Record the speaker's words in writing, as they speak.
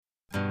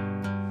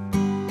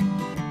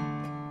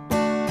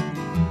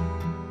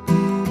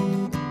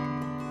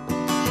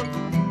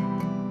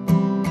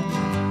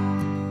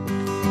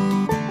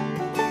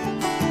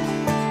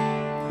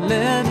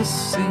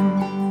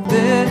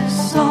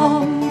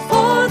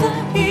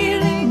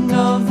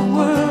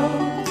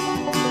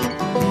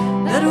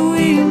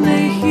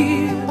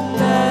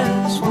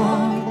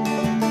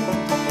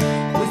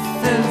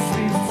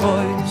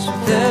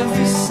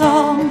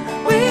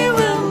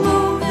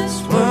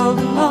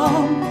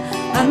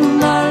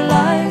and our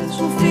lives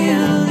will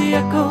feel the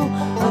echo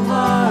of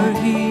our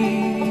healing.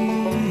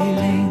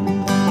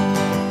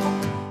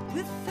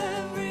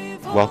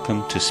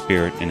 Welcome to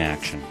Spirit in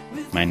Action.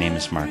 My name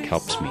is Mark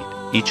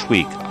Helpsmeet. Each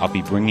week, I'll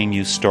be bringing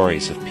you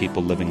stories of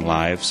people living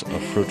lives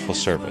of fruitful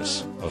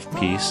service, of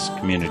peace,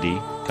 community,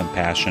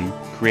 compassion,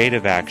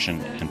 creative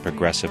action, and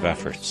progressive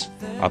efforts.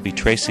 I'll be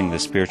tracing the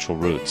spiritual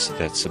roots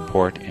that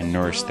support and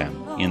nourish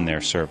them in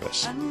their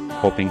service,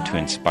 hoping to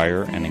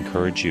inspire and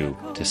encourage you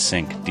to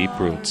sink deep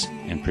roots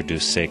and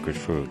produce sacred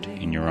fruit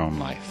in your own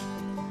life.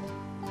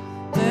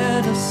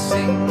 Let us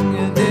sing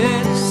a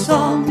little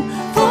song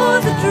for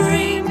the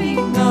dreaming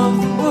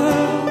of the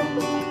world,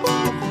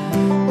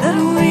 that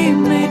we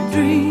may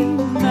dream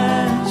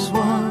as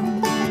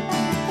one.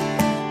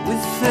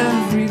 With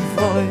every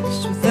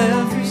voice, with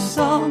every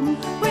song,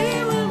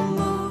 we will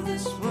move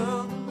this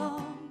world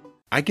along.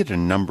 I get a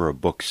number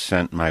of books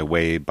sent my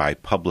way by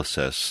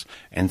publicists,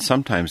 and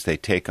sometimes they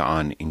take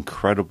on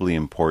incredibly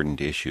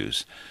important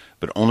issues,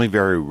 but only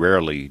very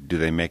rarely do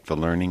they make the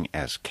learning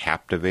as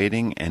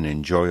captivating and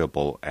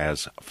enjoyable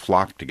as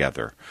Flock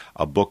Together,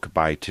 a book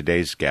by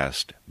today's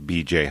guest,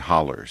 B.J.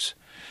 Hollers.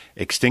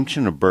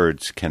 Extinction of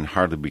birds can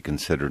hardly be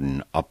considered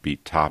an upbeat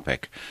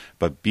topic,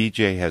 but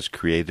B.J. has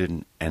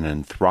created an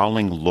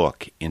enthralling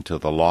look into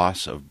the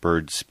loss of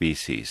bird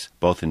species,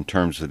 both in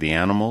terms of the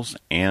animals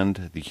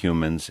and the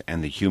humans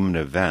and the human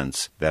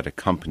events that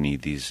accompany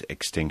these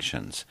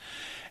extinctions.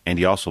 And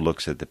he also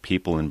looks at the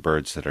people and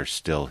birds that are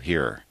still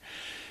here.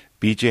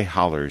 B.J.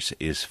 Hollers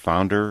is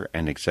founder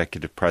and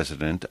executive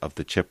president of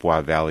the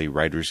Chippewa Valley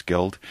Writers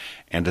Guild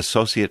and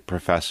associate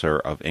professor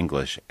of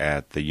English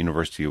at the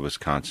University of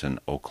Wisconsin,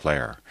 Eau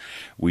Claire.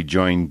 We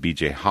join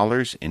B.J.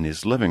 Hollers in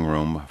his living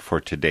room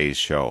for today's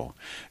show.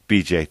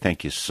 B.J.,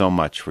 thank you so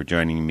much for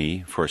joining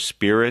me for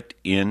Spirit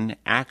in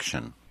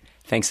Action.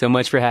 Thanks so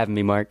much for having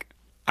me, Mark.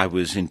 I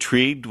was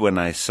intrigued when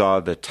I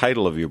saw the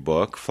title of your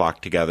book,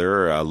 Flock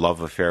Together, A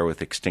Love Affair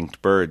with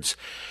Extinct Birds.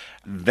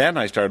 Then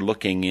I started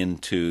looking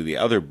into the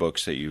other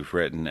books that you've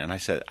written, and I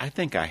said, I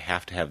think I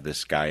have to have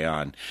this guy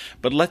on.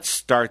 But let's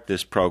start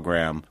this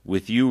program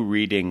with you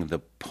reading the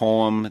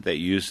poem that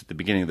you used at the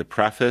beginning of the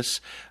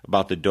preface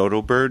about the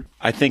dodo bird.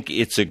 I think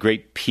it's a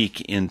great peek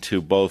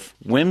into both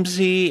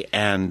whimsy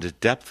and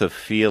depth of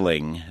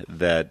feeling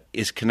that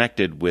is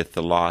connected with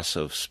the loss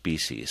of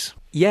species.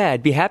 Yeah,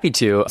 I'd be happy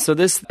to. So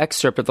this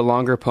excerpt of the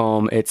longer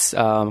poem, it's,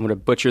 I'm going to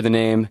butcher the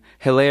name,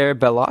 Hilaire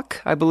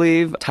Belloc, I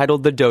believe,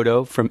 titled The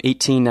Dodo from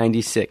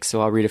 1896. So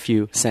I'll read a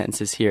few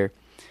sentences here.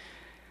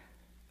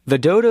 The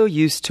dodo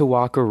used to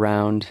walk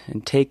around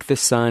and take the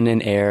sun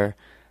and air.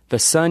 The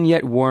sun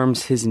yet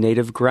warms his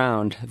native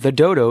ground. The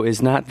dodo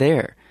is not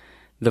there.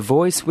 The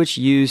voice which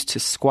used to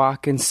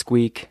squawk and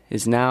squeak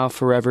is now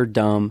forever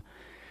dumb.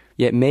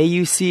 Yet may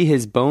you see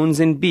his bones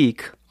and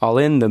beak all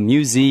in the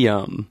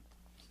museum.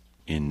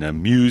 In the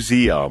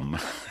museum.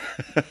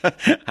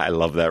 I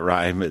love that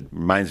rhyme. It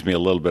reminds me a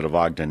little bit of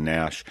Ogden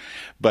Nash.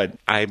 But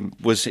I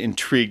was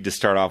intrigued to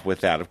start off with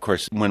that. Of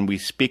course, when we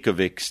speak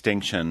of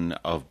extinction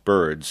of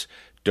birds,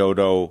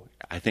 dodo,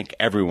 I think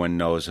everyone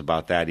knows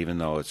about that, even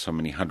though it's so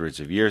many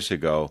hundreds of years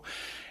ago.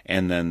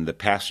 And then the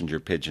passenger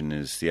pigeon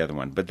is the other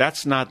one. But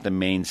that's not the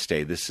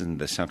mainstay. This isn't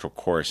the central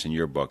course in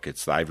your book.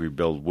 It's the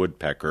ivory-billed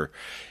woodpecker.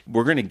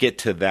 We're going to get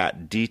to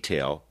that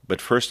detail. But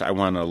first, I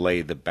want to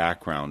lay the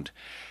background.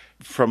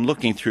 From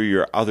looking through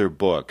your other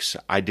books,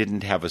 I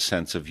didn't have a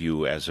sense of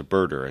you as a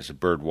birder, as a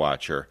bird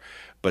watcher,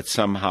 but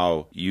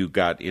somehow you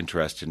got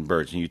interested in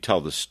birds, and you tell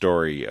the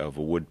story of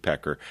a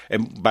woodpecker.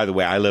 And by the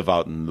way, I live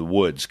out in the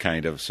woods,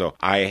 kind of, so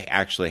I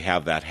actually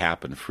have that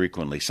happen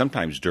frequently.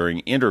 Sometimes during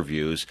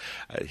interviews,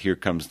 here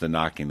comes the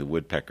knocking, the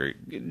woodpecker.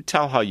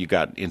 Tell how you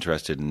got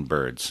interested in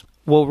birds.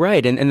 Well,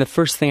 right. And the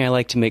first thing I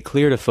like to make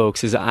clear to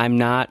folks is I'm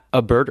not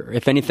a birder.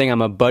 If anything,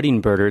 I'm a budding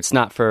birder. It's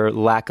not for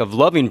lack of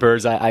loving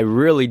birds. I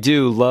really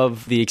do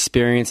love the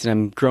experience, and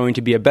I'm growing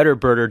to be a better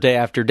birder day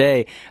after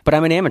day. But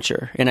I'm an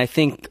amateur. And I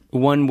think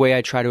one way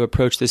I try to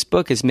approach this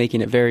book is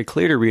making it very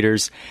clear to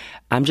readers,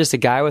 I'm just a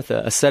guy with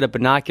a set of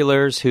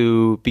binoculars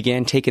who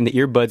began taking the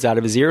earbuds out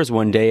of his ears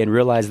one day and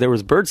realized there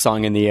was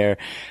birdsong in the air.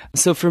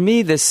 So for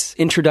me, this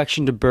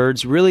introduction to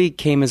birds really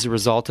came as a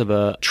result of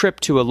a trip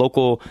to a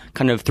local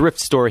kind of thrift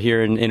store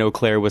here in Eau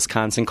Claire,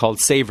 Wisconsin called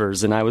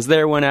Savers. And I was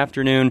there one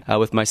afternoon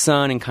with my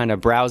son and kind of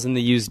browsing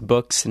the used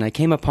books. And I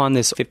came upon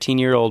this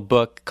 15-year-old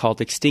book called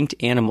Extinct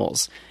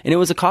Animals. And it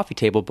was a coffee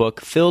table book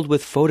filled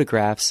with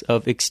photographs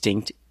of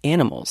extinct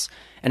animals.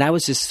 And I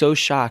was just so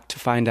shocked to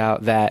find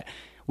out that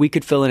we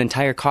could fill an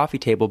entire coffee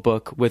table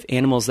book with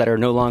animals that are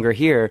no longer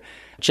here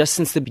just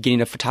since the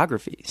beginning of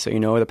photography. So,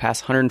 the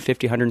past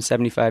 150,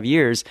 175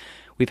 years,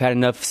 we've had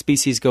enough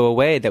species go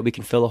away that we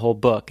can fill a whole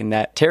book. And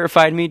that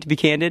terrified me, to be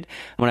candid,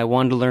 when I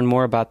wanted to learn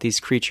more about these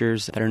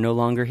creatures that are no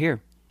longer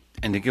here.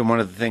 And again,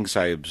 one of the things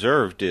I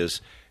observed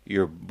is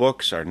your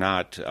books are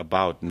not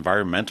about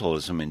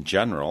environmentalism in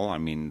general. I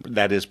mean,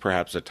 that is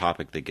perhaps a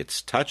topic that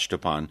gets touched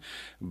upon,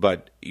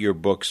 but your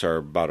books are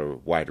about a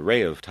wide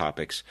array of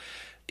topics.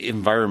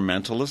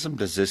 environmentalism?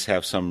 Does this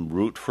have some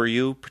root for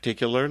you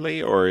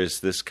particularly, or is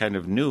this kind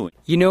of new?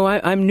 You know,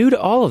 I'm new to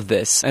all of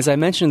this. As I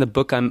mentioned in the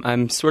book,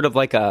 I'm sort of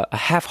like a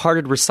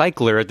half-hearted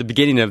recycler at the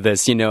beginning of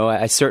this. You know,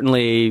 I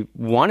certainly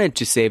wanted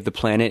to save the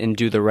planet and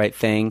do the right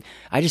thing.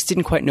 I just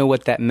didn't quite know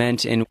what that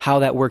meant and how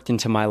that worked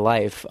into my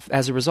life.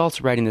 As a result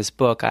of writing this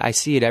book, I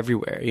see it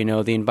everywhere. You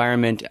know, the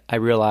environment, I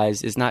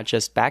realize, is not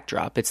just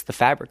backdrop, it's the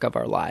fabric of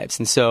our lives.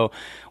 And so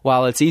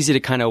while it's easy to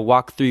kind of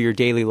walk through your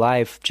daily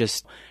life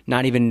just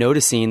not even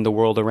noticing the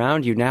world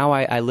around you, now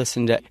I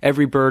listen to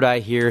every bird I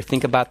hear,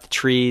 think about the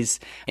trees,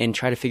 and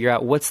try to figure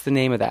out what's the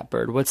name of that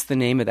bird, what's the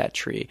name of that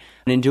tree.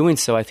 And in doing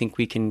so, I think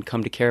we can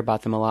come to care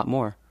about them a lot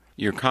more.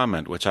 Your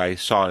comment, which I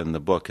saw in the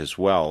book as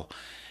well,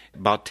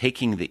 about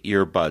taking the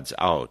earbuds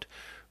out.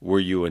 Were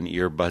you an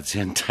earbuds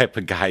in type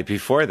of guy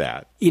before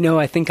that? You know,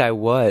 I think I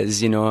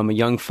was. You know, I'm a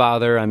young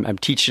father. I'm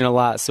teaching a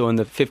lot. So in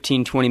the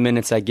 15, 20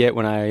 minutes I get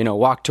when I,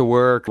 walk to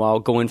work, while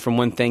going from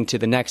one thing to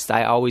the next,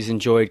 I always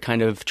enjoyed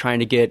kind of trying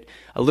to get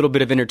a little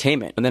bit of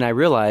entertainment. And then I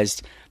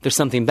realized there's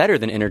something better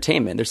than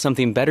entertainment. There's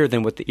something better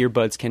than what the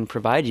earbuds can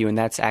provide you, and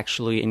that's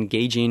actually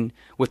engaging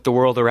with the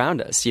world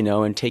around us,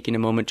 and taking a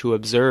moment to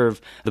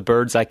observe the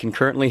birds I can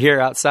currently hear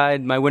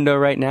outside my window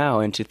right now,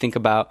 and to think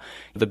about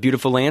the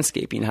beautiful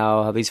landscaping,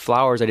 how these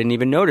flowers, I didn't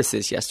even notice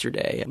this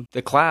yesterday,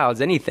 the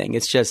clouds, anything.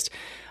 It's just,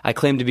 I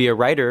claim to be a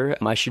writer.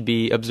 I should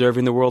be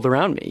observing the world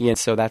around me. And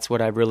so that's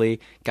what I've really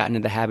gotten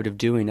in the habit of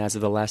doing as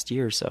of the last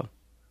year or so.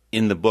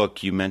 In the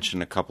book, you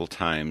mention a couple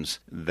times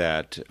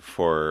that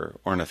for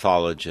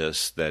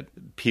ornithologists, that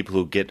people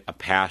who get a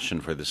passion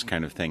for this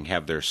kind of thing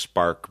have their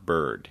spark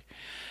bird.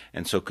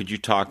 And so could you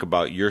talk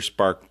about your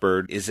spark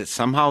bird? Is it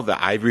somehow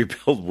the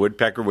ivory-billed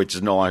woodpecker, which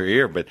is no longer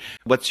here, but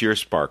what's your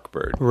spark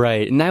bird?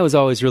 Right. And I was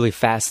always really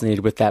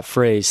fascinated with that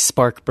phrase,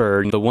 spark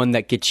bird, the one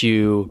that gets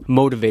you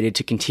motivated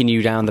to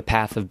continue down the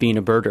path of being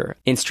a birder.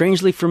 And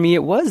strangely for me,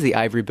 it was the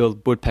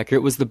ivory-billed woodpecker.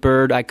 It was the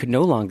bird I could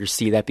no longer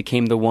see that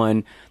became the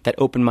one that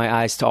opened my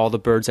eyes to all the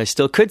birds I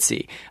still could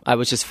see. I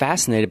was just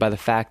fascinated by the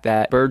fact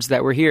that birds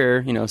that were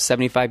here,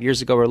 75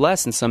 years ago or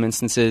less in some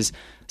instances,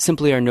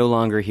 simply are no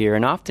longer here,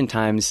 and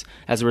oftentimes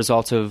as a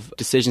result of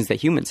decisions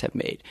that humans have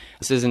made.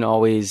 This isn't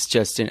always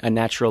just a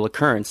natural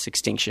occurrence,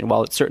 extinction.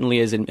 While it certainly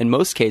is in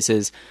most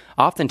cases,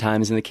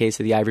 oftentimes in the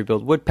case of the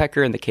ivory-billed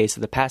woodpecker, in the case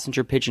of the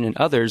passenger pigeon and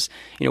others,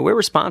 we're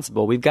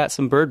responsible. We've got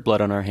some bird blood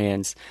on our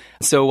hands.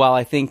 So while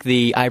I think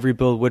the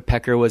ivory-billed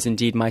woodpecker was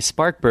indeed my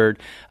spark bird,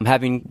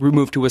 having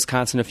moved to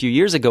Wisconsin a few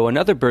years ago,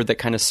 another bird that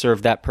kind of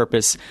served that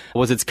purpose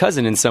was its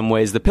cousin in some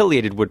ways, the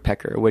pileated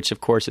woodpecker, which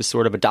of course is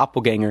sort of a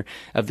doppelganger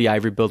of the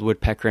ivory-billed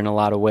woodpecker in a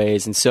lot of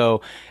ways. And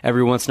so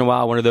every once in a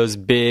while, one of those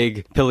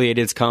big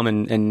pileateds come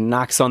and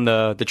knocks on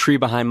the tree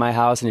behind my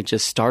house, and it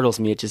just startles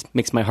me. It just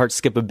makes my heart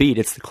skip a beat.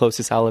 It's the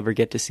closest I'll ever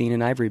get to seeing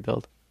an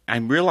ivory-billed. I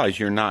realize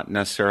you're not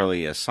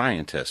necessarily a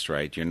scientist,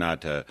 right? You're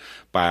not a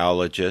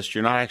biologist.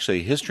 You're not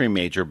actually a history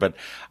major, but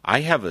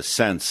I have a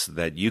sense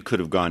that you could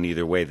have gone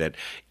either way, that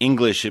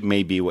English, it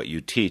may be what you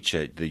teach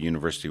at the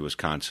University of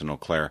Wisconsin-Eau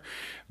Claire,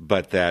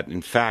 but that,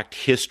 in fact,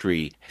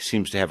 history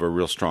seems to have a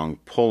real strong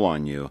pull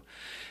on you.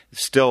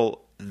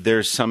 Still,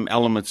 there's some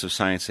elements of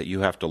science that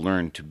you have to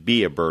learn to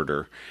be a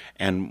birder.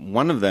 And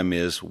one of them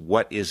is,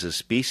 what is a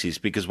species?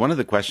 Because one of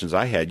the questions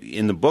I had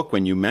in the book,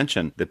 when you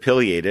mentioned the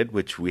pileated,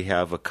 which we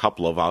have a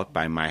couple of out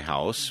by my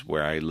house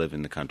where I live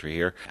in the country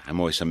here, I'm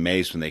always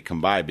amazed when they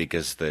come by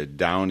because the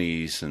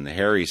downies and the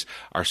hairies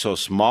are so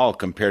small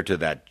compared to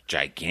that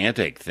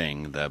gigantic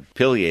thing, the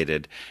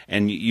pileated.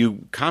 And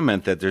you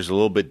comment that there's a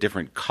little bit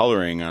different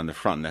coloring on the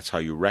front, and that's how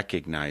you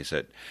recognize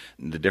it,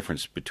 the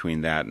difference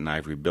between that and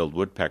ivory-billed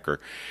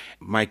woodpecker.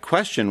 My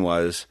question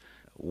was,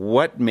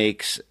 what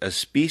makes a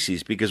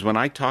species? Because when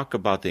I talk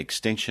about the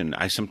extinction,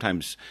 I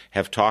sometimes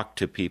have talked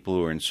to people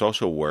who are in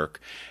social work,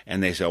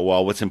 and they say,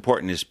 well, what's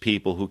important is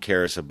people. Who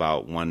cares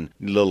about one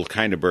little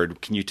kind of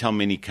bird? Can you tell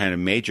me any kind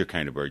of major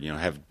kind of bird?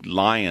 Have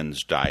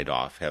lions died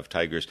off? Have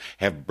tigers?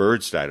 Have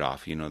birds died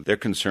off? They're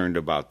concerned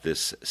about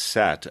this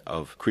set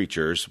of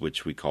creatures,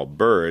 which we call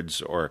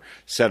birds, or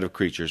set of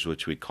creatures,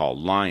 which we call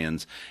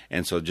lions.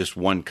 And so just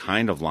one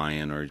kind of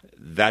lion, or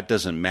that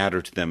doesn't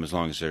matter to them as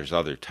long as there's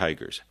other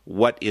tigers.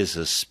 What is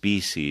a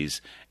species?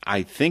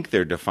 I think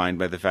they're defined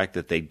by the fact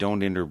that they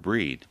don't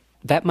interbreed.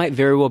 That might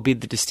very well be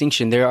the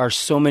distinction. There are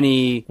so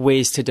many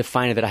ways to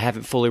define it that I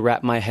haven't fully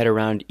wrapped my head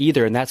around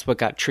either, and that's what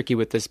got tricky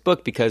with this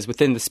book, because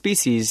within the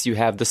species, you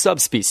have the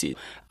subspecies.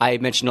 I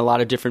mentioned a lot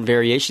of different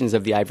variations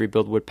of the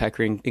ivory-billed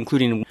woodpecker,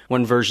 including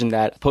one version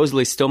that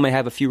supposedly still may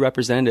have a few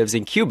representatives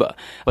in Cuba,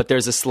 but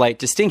there's a slight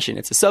distinction.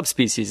 It's a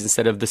subspecies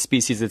instead of the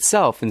species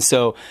itself. And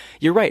so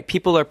you're right,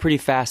 people are pretty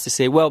fast to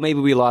say, well,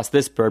 maybe we lost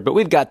this bird, but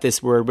we've got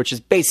this word, which is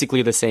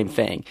basically the same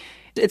thing.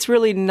 It's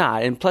really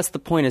not. And plus, the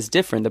point is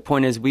different. The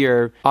point is we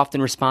are often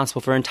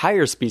responsible for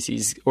entire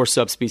species or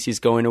subspecies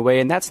going away,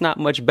 and that's not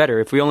much better.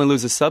 If we only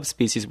lose a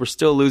subspecies, we're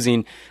still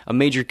losing a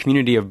major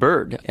community of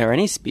bird or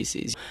any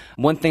species.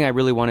 One thing I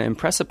really want to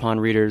impress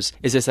upon readers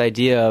is this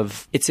idea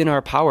of it's in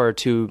our power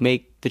to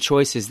make the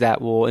choices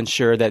that will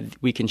ensure that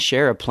we can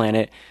share a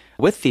planet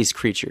with these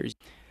creatures.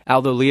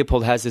 Aldo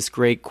Leopold has this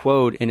great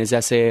quote in his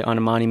essay on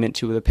A Monument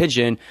to the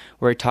Pigeon,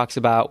 where he talks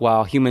about,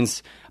 while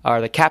humans are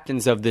the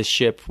captains of this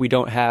ship, we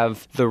don't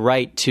have the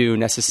right to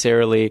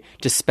necessarily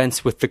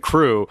dispense with the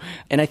crew.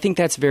 And I think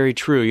that's very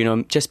true. You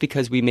know, just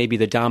because we may be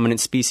the dominant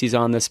species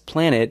on this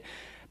planet,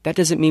 that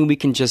doesn't mean we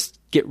can just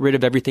get rid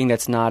of everything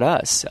that's not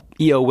us.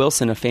 E.O.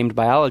 Wilson, a famed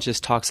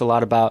biologist, talks a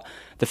lot about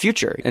the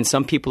future. And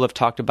some people have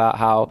talked about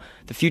how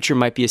the future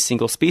might be a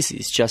single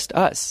species, just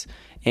us.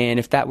 And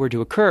if that were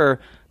to occur,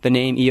 the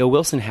name E.O.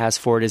 Wilson has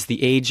for it is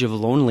the age of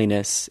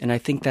loneliness. And I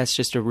think that's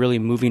just a really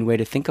moving way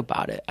to think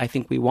about it. I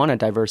think we want a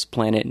diverse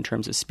planet in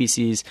terms of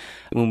species.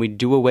 When we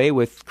do away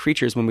with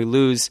creatures, when we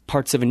lose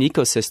parts of an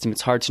ecosystem,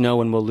 it's hard to know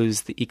when we'll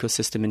lose the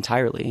ecosystem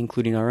entirely,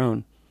 including our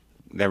own.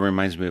 That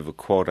reminds me of a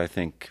quote. I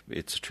think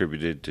it's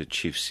attributed to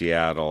Chief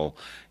Seattle.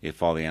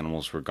 If all the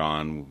animals were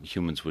gone,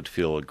 humans would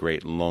feel a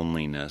great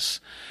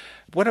loneliness.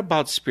 What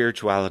about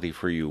spirituality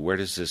for you? Where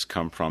does this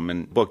come from?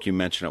 In the book, you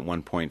mentioned at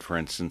one point, for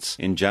instance,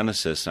 in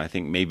Genesis, I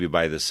think maybe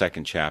by the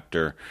second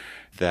chapter,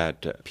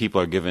 that people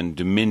are given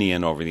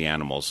dominion over the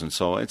animals. And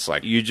so it's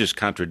like you just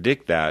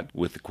contradict that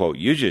with the quote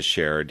you just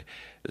shared.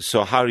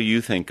 So how do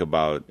you think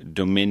about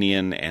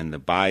dominion and the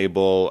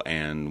Bible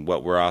and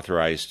what we're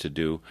authorized to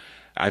do?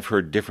 I've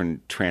heard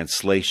different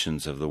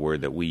translations of the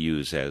word that we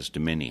use as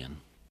dominion.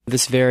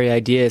 This very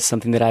idea is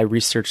something that I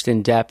researched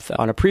in depth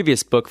on a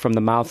previous book, From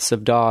the Mouths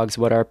of Dogs,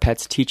 What Our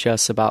Pets Teach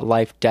Us About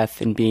Life,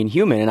 Death, and Being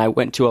Human. And I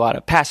went to a lot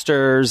of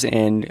pastors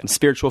and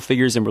spiritual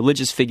figures and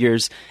religious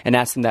figures and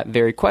asked them that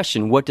very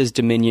question. What does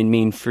dominion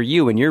mean for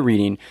you in your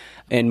reading?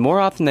 And more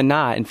often than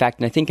not, in fact,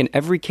 and I think in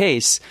every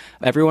case,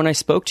 everyone I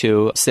spoke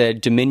to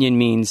said dominion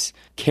means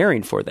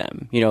caring for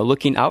them, you know,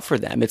 looking out for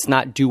them. It's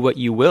not do what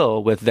you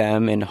will with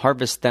them and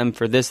harvest them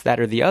for this, that,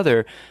 or the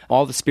other.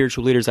 All the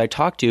spiritual leaders I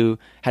talked to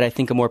had, I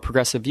think, a more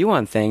progressive view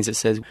on things. It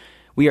says,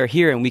 we are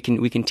here and we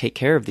can take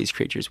care of these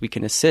creatures. We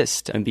can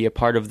assist and be a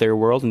part of their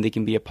world, and they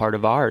can be a part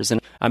of ours.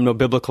 And I'm no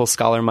biblical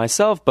scholar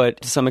myself, but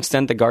to some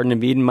extent, the Garden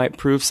of Eden might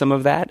prove some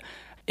of that.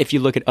 If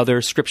you look at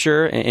other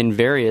scripture in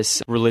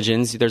various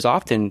religions, there's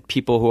often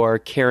people who are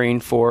caring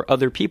for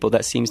other people.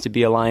 That seems to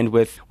be aligned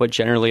with what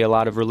generally a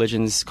lot of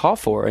religions call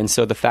for. And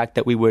so the fact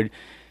that we would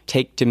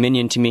take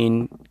dominion to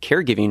mean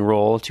caregiving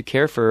role, to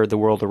care for the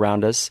world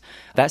around us,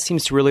 that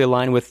seems to really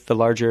align with the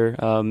larger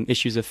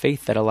issues of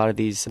faith that a lot of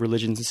these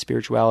religions and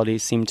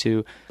spiritualities seem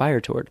to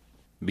aspire toward.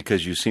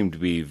 Because you seem to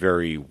be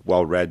very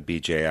well-read,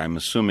 BJ, I'm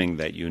assuming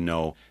that you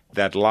know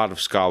that a lot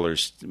of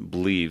scholars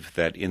believe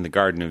that in the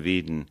Garden of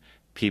Eden,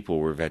 people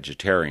were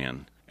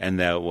vegetarian, and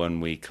that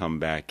when we come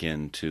back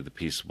into the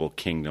peaceable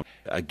kingdom,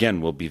 again,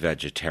 we'll be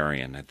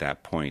vegetarian at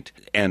that point.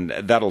 And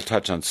that'll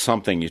touch on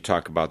something you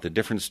talk about, the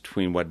difference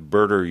between what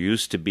birder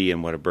used to be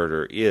and what a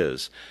birder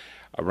is.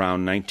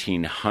 Around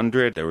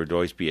 1900, there would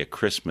always be a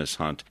Christmas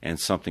hunt, and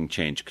something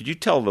changed. Could you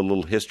tell the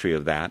little history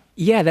of that?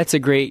 Yeah, that's a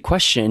great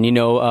question. You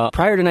know,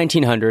 prior to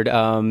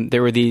 1900,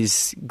 there were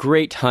these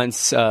great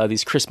hunts,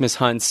 these Christmas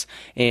hunts,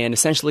 and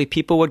essentially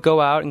people would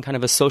go out in kind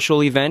of a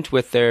social event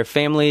with their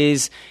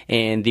families,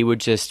 and they would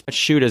just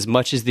shoot as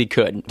much as they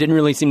could. Didn't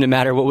really seem to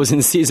matter what was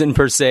in season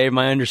per se.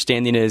 My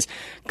understanding is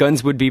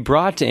guns would be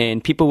brought,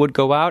 and people would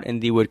go out,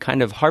 and they would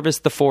kind of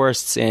harvest the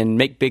forests and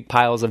make big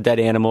piles of dead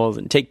animals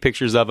and take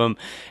pictures of them,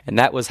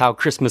 and that was how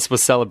Christmas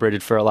was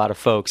celebrated for a lot of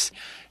folks.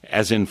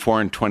 As in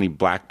 4 and 20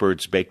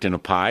 blackbirds baked in a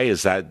pie?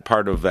 Is that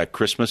part of that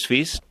Christmas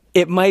feast?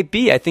 It might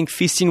be. I think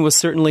feasting was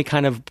certainly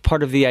kind of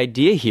part of the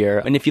idea here.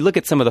 And if you look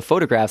at some of the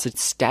photographs,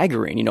 it's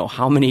staggering, you know,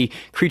 how many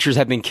creatures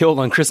have been killed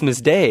on Christmas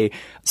Day.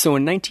 So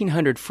in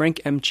 1900, Frank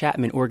M.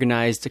 Chapman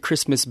organized a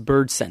Christmas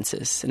bird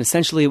census. And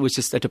essentially it was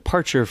just a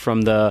departure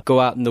from the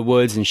go out in the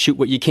woods and shoot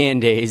what you can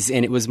days.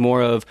 And it was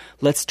more of,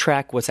 let's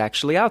track what's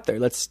actually out there.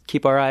 Let's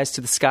keep our eyes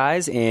to the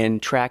skies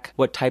and track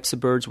what types of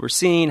birds we're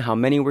seeing, how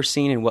many we're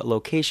seeing, and what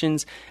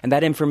locations. And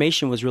that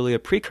information was really a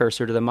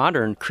precursor to the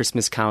modern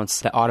Christmas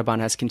counts that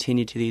Audubon has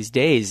continued to these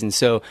days. And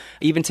so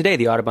even today,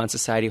 the Audubon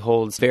Society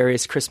holds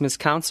various Christmas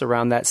counts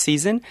around that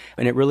season,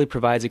 and it really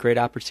provides a great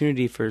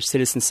opportunity for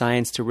citizen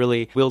science to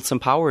really wield some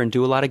power and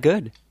do a lot of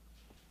good.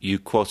 You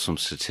quote some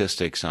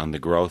statistics on the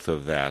growth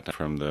of that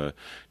from the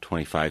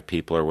 25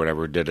 people or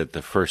whatever did it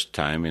the first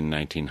time in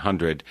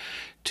 1900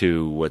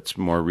 to what's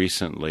more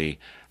recently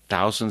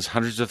thousands,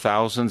 hundreds of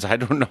thousands. I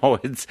don't know.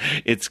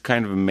 It's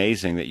kind of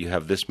amazing that you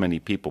have this many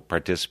people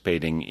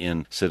participating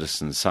in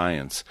citizen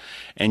science.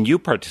 And you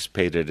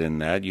participated in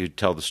that. You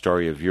tell the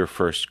story of your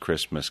first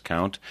Christmas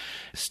count.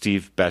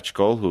 Steve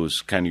Betchko,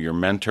 who's kind of your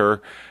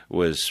mentor,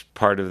 was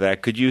part of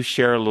that. Could you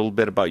share a little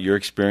bit about your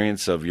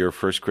experience of your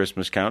first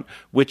Christmas count?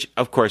 Which,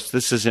 of course,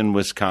 this is in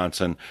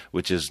Wisconsin,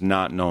 which is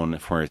not known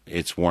for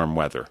its warm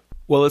weather.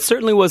 Well, it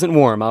certainly wasn't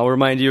warm. I'll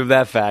remind you of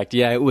that fact.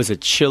 Yeah, it was a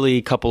chilly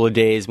couple of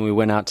days when we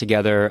went out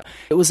together.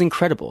 It was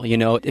incredible.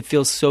 It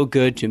feels so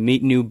good to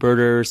meet new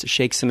birders, to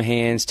shake some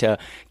hands, to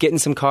get in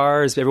some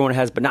cars. Everyone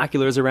has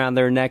binoculars around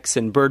their necks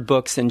and bird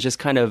books, and just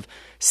kind of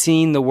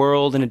seeing the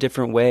world in a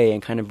different way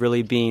and kind of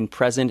really being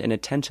present and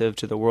attentive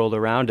to the world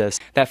around us.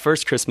 That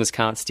first Christmas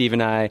count, Steve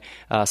and I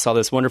saw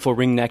this wonderful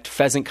ring-necked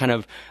pheasant kind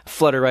of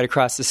flutter right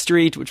across the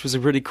street, which was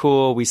really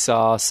cool. We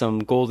saw some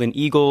golden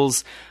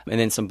eagles and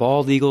then some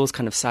bald eagles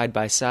kind of side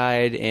by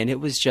side, and it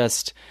was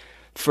just,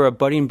 for a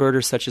budding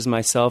birder such as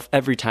myself,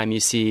 every time you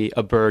see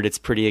a bird, it's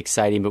pretty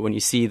exciting. But when you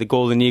see the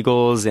golden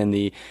eagles and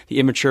the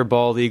immature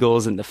bald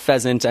eagles and the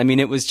pheasant,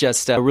 it was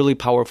just a really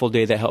powerful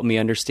day that helped me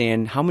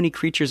understand how many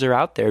creatures are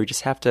out there. You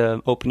just have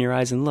to open your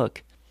eyes and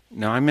look.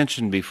 Now, I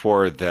mentioned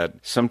before that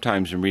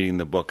sometimes in reading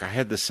the book, I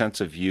had the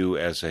sense of you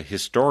as a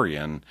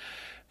historian.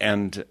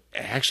 And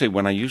actually,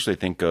 when I usually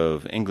think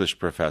of English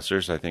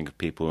professors, I think of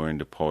people who are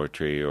into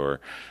poetry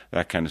or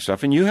that kind of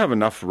stuff. And you have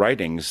enough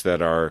writings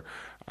that are,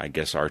 I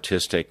guess,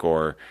 artistic,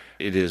 or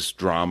it is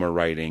drama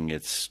writing,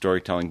 it's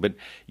storytelling. But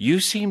you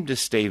seem to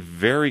stay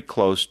very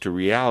close to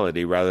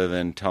reality rather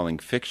than telling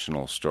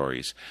fictional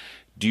stories.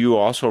 Do you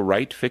also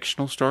write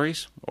fictional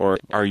stories? Or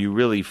are you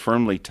really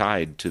firmly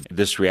tied to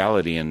this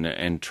reality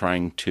and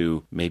trying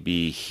to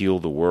maybe heal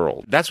the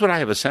world? That's what I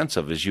have a sense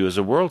of, is you as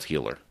a world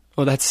healer.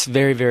 Well, that's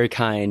very, very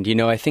kind.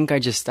 I think I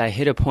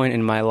hit a point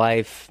in my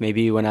life,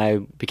 maybe when I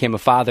became a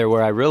father,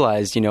 where I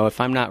realized, if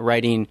I'm not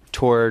writing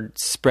toward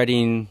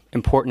spreading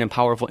important and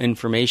powerful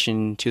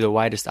information to the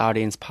widest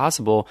audience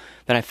possible,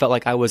 then I felt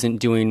like I wasn't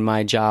doing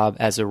my job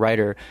as a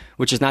writer,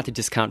 which is not to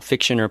discount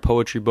fiction or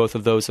poetry. Both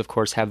of those, of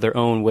course, have their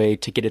own way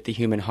to get at the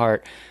human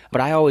heart.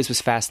 But I always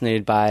was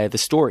fascinated by the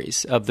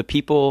stories of the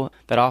people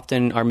that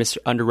often are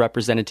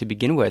underrepresented to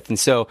begin with. And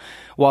so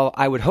while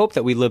I would hope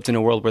that we lived in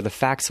a world where the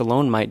facts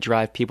alone might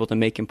drive people to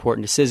make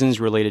important decisions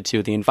related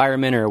to the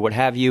environment or what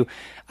have you,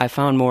 I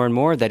found more and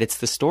more that it's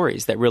the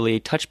stories that really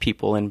touch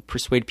people and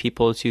persuade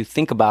people to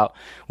think about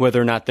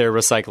whether or not they're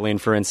recycling,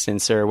 for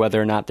instance, or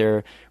whether or not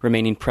they're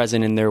remaining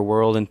present in their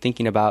world and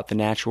thinking about the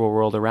natural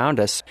world around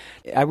us.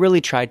 I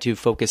really tried to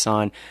focus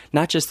on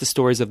not just the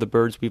stories of the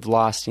birds we've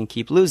lost and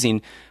keep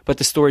losing, but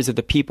the stories of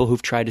the people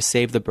who've tried to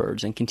save the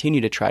birds and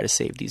continue to try to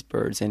save these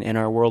birds and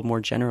our world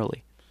more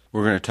generally.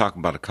 We're going to talk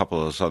about a couple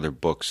of those other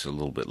books a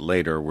little bit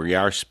later. We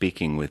are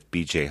speaking with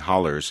B.J.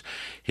 Hollers.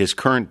 His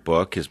current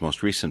book, his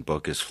most recent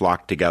book, is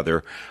Flock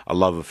Together, A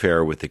Love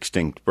Affair with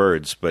Extinct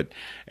Birds. But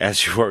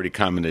as you've already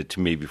commented to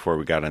me before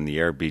we got on the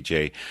air,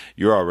 B.J.,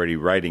 you're already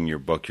writing your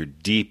book. You're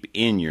deep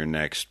in your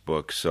next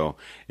book. So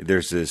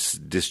there's this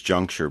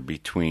disjuncture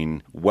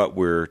between what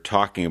we're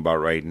talking about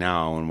right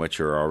now and what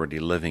you're already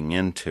living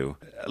into.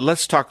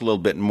 Let's talk a little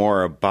bit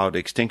more about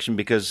extinction,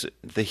 because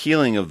the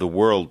healing of the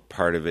world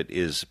part of it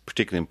is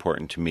particularly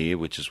important to me,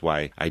 which is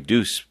why I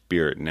do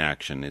Spirit in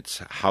Action. It's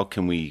how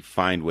can we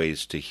find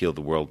ways to heal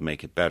the world,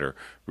 make it better.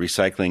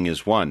 Recycling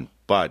is one,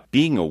 but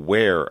being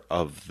aware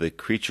of the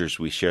creatures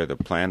we share the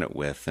planet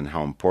with and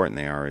how important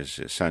they are is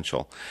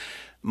essential.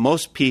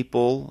 Most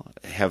people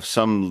have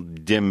some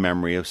dim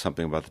memory of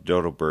something about the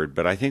dodo bird,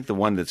 but I think the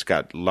one that's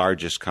got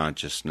largest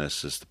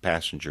consciousness is the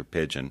passenger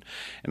pigeon.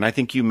 And I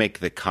think you make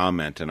the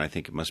comment, and I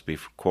think it must be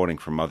quoting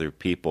from other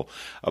people,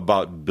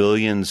 about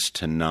billions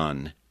to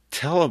none.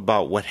 Tell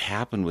about what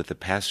happened with the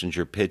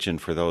passenger pigeon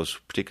for those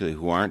particularly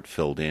who aren't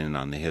filled in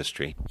on the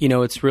history.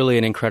 It's really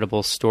an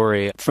incredible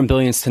story. From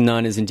billions to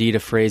none is indeed a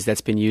phrase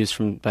that's been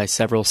used by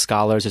several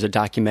scholars. There's a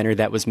documentary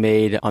that was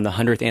made on the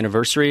 100th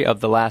anniversary of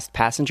the last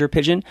passenger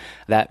pigeon.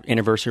 That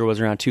anniversary was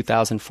around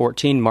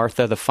 2014.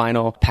 Martha, the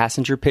final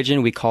passenger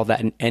pigeon, we call that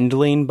an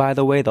endling, by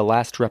the way. The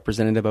last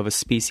representative of a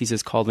species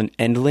is called an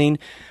endling,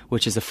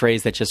 which is a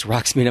phrase that just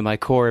rocks me to my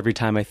core every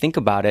time I think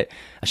about it.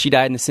 She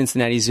died in the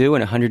Cincinnati Zoo,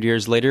 and 100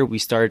 years later, we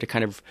started to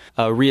kind of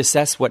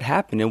reassess what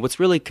happened. And what's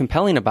really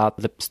compelling about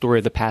the story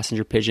of the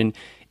passenger pigeon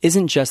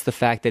isn't just the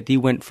fact that they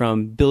went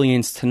from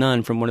billions to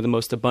none, from one of the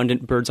most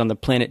abundant birds on the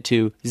planet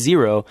to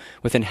zero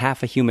within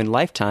half a human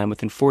lifetime,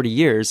 within 40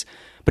 years,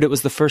 but it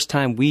was the first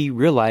time we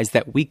realized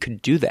that we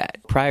could do that.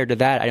 Prior to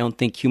that, I don't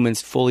think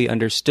humans fully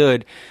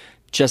understood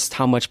just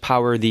how much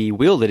power they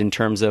wielded in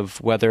terms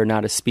of whether or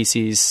not a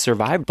species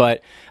survived.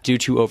 But due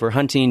to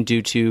overhunting,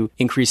 due to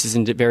increases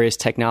in various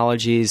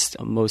technologies,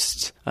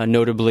 most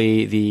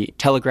notably the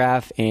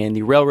telegraph and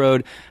the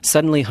railroad,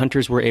 suddenly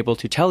hunters were able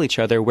to tell each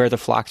other where the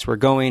flocks were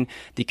going.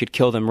 They could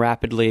kill them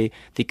rapidly.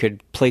 They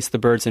could place the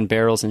birds in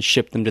barrels and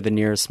ship them to the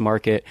nearest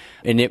market.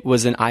 And it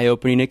was an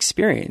eye-opening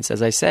experience.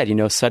 As I said,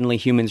 suddenly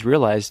humans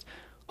realized,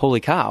 holy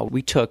cow,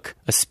 we took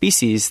a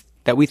species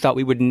that we thought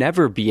we would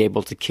never be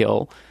able to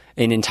kill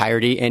in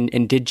entirety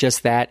and did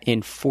just that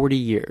in 40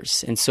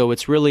 years. And so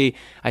it's really,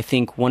 I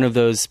think, one of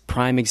those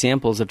prime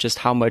examples of just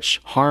how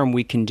much harm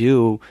we can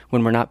do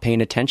when we're not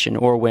paying attention,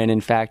 or when, in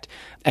fact,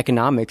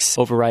 economics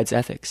overrides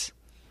ethics.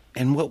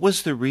 And what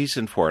was the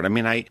reason for it? I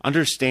mean, I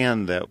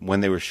understand that when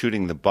they were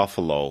shooting the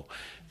buffalo,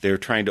 they're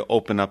trying to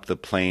open up the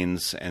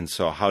plains, and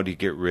so how do you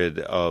get rid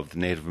of the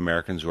Native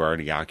Americans who are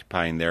already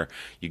occupying there?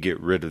 You get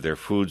rid of their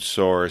food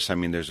source. I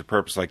mean, there's a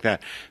purpose like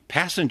that.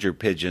 Passenger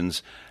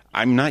pigeons,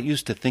 I'm not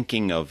used to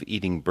thinking of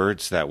eating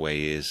birds that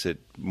way. Is it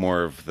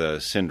more of the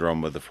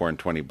syndrome of the 4 and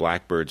 20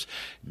 blackbirds?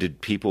 Did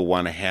people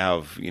want to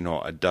have,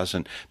 a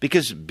dozen?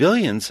 Because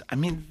billions, I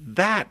mean,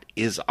 that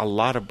is a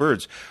lot of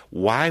birds.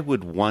 Why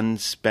would one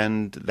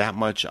spend that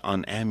much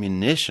on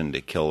ammunition to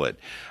kill it?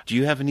 Do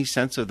you have any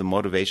sense of the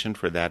motivation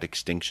for that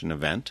extinction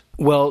event?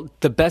 Well,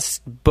 the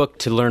best book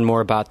to learn more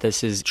about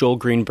this is Joel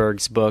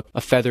Greenberg's book,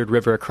 A Feathered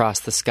River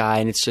Across the Sky,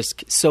 and it's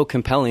just so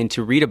compelling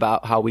to read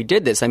about how we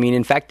did this. I mean,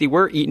 in fact, they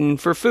were eaten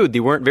for food. They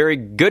weren't very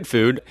good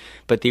food,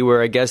 but they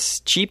were, I guess,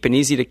 cheap and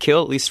easy to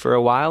kill, at least for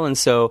a while, and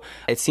so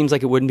it seems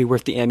like it wouldn't be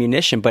worth the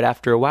ammunition, but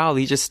after a while,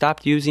 he just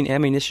stopped using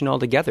ammunition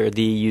altogether.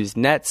 They used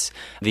nets,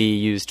 they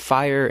used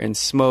fire and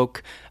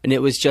smoke, and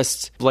it was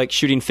just like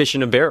shooting fish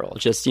in a barrel,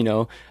 just,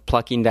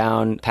 plucking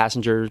down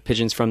passenger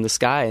pigeons from the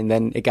sky, and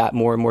then it got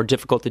more and more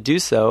difficult to do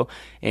so,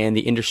 and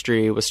the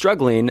industry was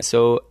struggling,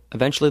 so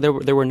eventually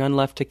there were none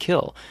left to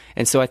kill.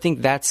 And so I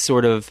think that's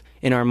sort of,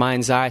 in our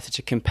mind's eye, such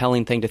a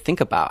compelling thing to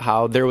think about,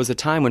 how there was a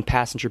time when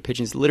passenger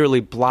pigeons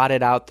literally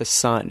blotted out the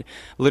sun.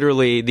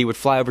 Literally, they would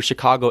fly over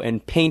Chicago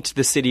and paint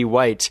the city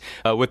white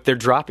with their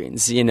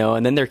droppings,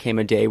 and then there came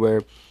a day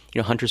where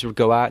hunters would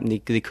go out and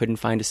they couldn't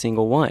find a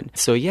single one.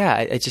 So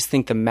yeah, I just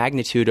think the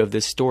magnitude of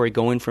this story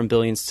going from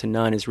billions to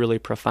none is really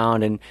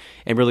profound and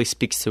really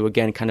speaks to,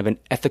 again, kind of an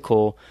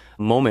ethical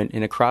moment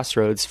in a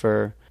crossroads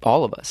for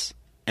all of us.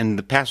 And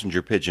the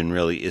passenger pigeon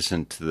really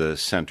isn't the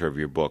center of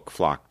your book,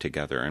 Flock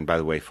Together. And by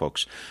the way,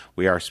 folks,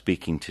 we are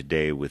speaking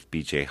today with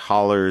B.J.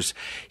 Hollers.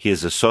 He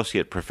is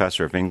Associate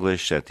Professor of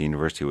English at the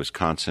University of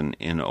Wisconsin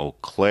in Eau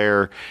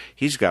Claire.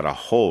 He's got a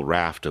whole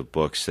raft of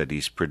books that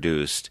he's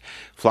produced.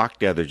 Flock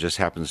Together just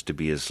happens to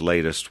be his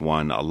latest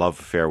one, A Love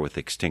Affair with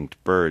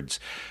Extinct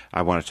Birds.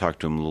 I want to talk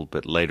to him a little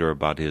bit later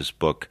about his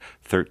book,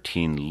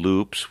 13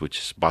 Loops, which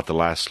is about the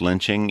last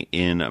lynching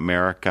in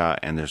America,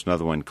 and there's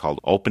another one called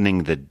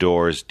Opening the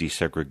Doors,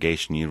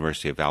 Desegregation,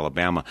 University of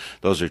Alabama.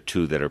 Those are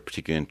two that are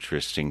particularly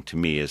interesting to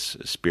me as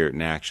Spirit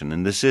in Action.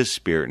 And this is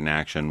Spirit in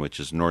Action, which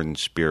is Northern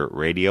Spirit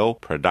Radio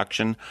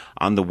production.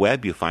 On the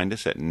web, you find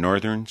us at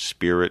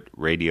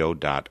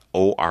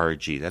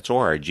northernspiritradio.org. That's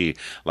O-R-G,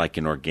 like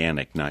in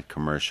organic, not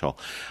commercial.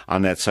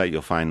 On that site,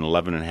 you'll find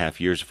 11 and a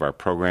half years of our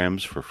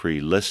programs for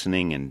free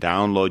listening and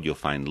download. You'll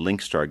find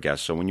links to our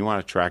guests. So when you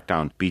want to track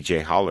down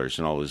B.J. Hollers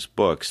and all his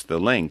books, the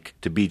link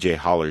to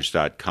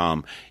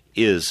bjhollers.com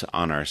is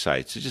on our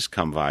site. So just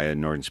come via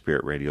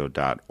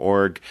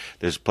northernspiritradio.org.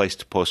 There's a place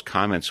to post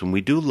comments, and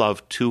we do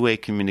love two-way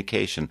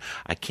communication.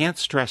 I can't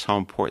stress how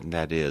important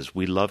that is.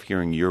 We love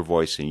hearing your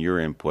voice and your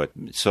input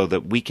so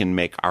that we can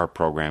make our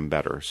program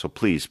better. So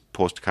please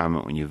post a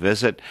comment when you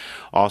visit.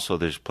 Also,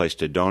 there's a place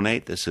to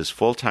donate. This is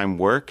full-time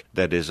work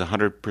that is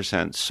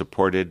 100%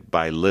 supported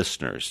by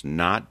listeners,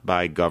 not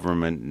by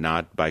government,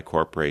 not by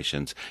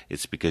corporations.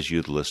 It's because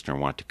you, the listener,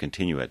 want to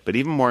continue it. But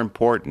even more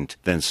important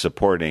than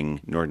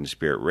supporting Northern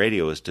Spirit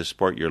Radio is to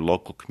support your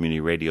local community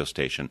radio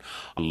station.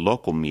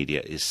 Local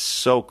media is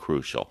so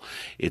crucial.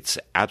 It's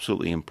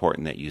absolutely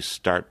important that you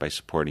start by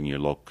supporting your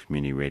local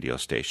community radio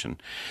station.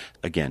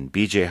 Again,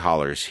 B.J.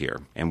 Hollers here,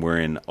 and we're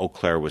in Eau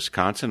Claire,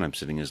 Wisconsin. I'm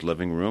sitting in his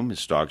living room.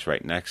 His dog's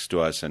right next to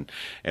us, and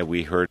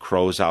we heard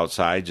crows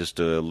outside just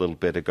a little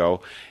bit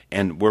ago,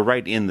 and we're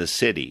right in the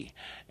city.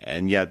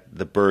 And yet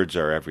the birds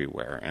are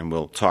everywhere, and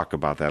we'll talk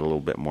about that a little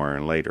bit more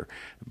later.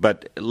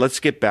 But let's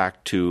get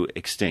back to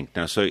extinct.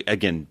 Now, so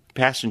again,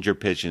 passenger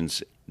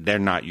pigeons, they're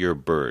not your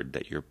bird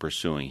that you're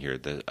pursuing here,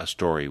 a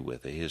story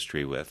with, a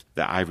history with.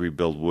 The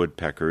ivory-billed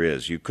woodpecker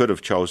is. You could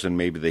have chosen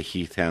maybe the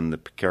heath hen, the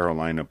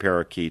Carolina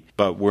parakeet,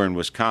 but we're in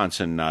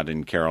Wisconsin, not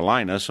in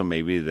Carolina, so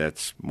maybe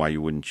that's why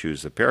you wouldn't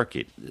choose the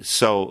parakeet.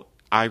 So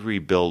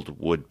ivory-billed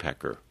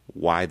woodpecker,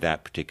 why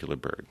that particular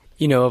bird?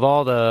 Of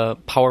all the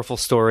powerful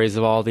stories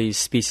of all these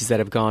species that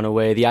have gone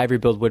away, the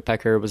ivory-billed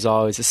woodpecker was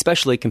always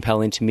especially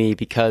compelling to me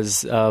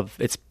because of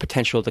its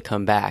potential to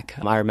come back.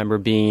 I remember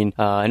being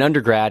an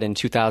undergrad in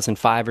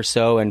 2005 or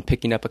so and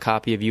picking up a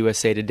copy of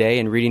USA Today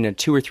and reading a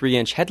 2 or 3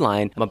 inch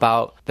headline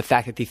about the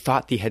fact that they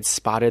thought they had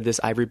spotted this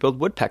ivory-billed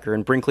woodpecker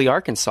in Brinkley,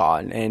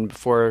 Arkansas. And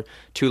before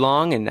too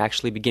long, and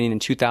actually beginning in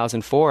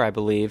 2004, I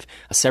believe,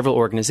 several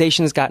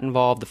organizations got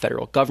involved, the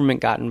federal government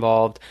got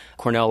involved,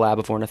 Cornell Lab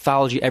of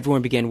Ornithology,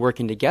 everyone began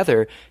working together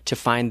to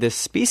find this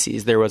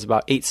species. There was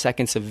about 8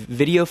 seconds of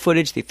video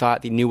footage. They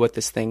thought they knew what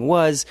this thing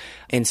was.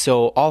 And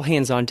so all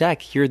hands on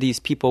deck, here these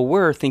people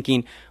were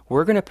thinking,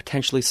 we're going to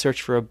potentially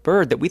search for a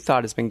bird that we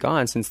thought has been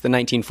gone since the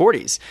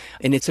 1940s.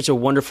 And it's such a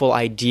wonderful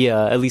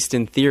idea, at least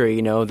in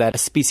theory, that a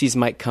species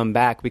might come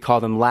back. We call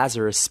them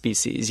Lazarus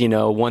species,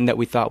 one that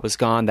we thought was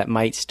gone that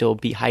might still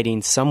be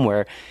hiding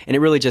somewhere. And it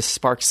really just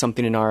sparked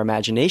something in our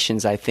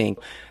imaginations, I think.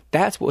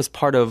 That's what was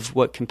part of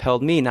what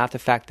compelled me, not the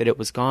fact that it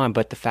was gone,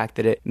 but the fact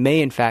that it may,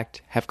 in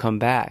fact, have come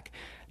back.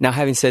 Now,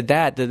 having said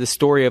that, the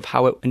story of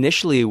how it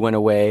initially went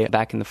away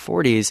back in the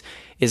 40s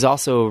is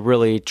also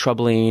really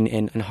troubling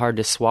and hard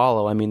to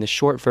swallow. I mean, the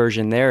short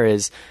version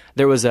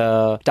there was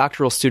a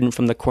doctoral student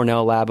from the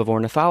Cornell Lab of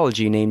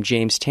Ornithology named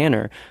James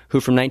Tanner, who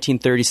from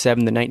 1937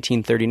 to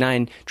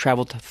 1939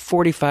 traveled to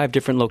 45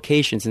 different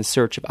locations in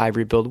search of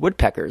ivory-billed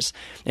woodpeckers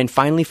and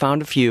finally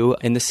found a few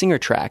in the Singer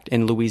Tract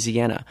in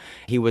Louisiana.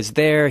 He was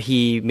there.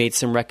 He made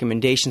some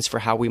recommendations for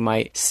how we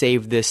might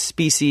save this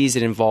species.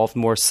 It involved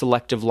more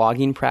selective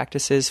logging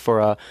practices for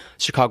a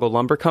Chicago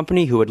lumber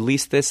company who had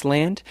leased this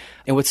land.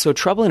 And what's so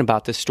troubling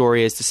about this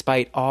story is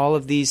despite all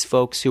of these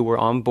folks who were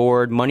on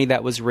board, money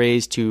that was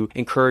raised to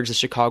encourage the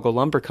Chicago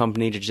Lumber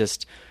Company to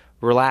just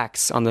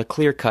relax on the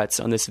clear cuts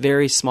on this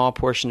very small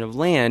portion of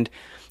land,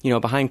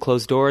 behind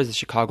closed doors, the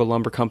Chicago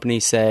Lumber Company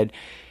said,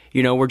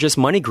 we're just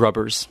money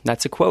grubbers.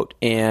 That's a quote.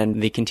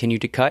 And they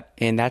continued to cut.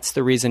 And that's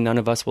the reason none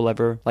of us will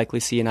ever likely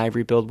see an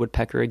ivory-billed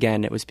woodpecker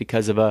again. It was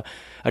because of a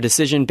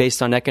decision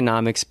based on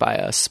economics by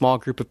a small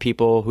group of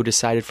people who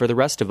decided for the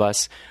rest of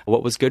us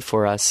what was good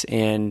for us.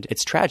 And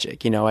it's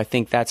tragic. I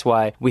think that's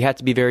why we have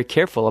to be very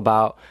careful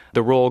about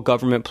the role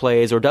government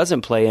plays or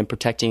doesn't play in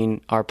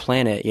protecting our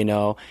planet,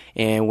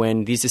 And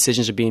when these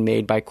decisions are being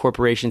made by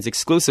corporations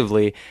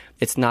exclusively,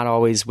 it's not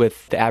always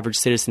with the average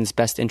citizen's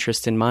best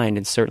interest in mind,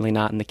 and certainly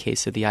not in the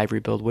case of the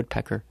ivory-billed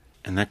woodpecker.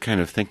 And that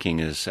kind of thinking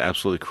is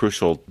absolutely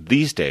crucial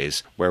these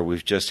days, where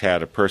we've just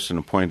had a person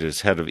appointed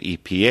as head of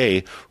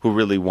EPA who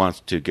really wants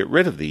to get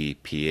rid of the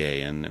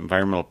EPA and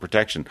environmental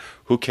protection.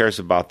 Who cares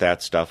about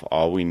that stuff?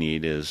 All we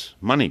need is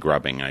money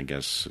grubbing, I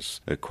guess,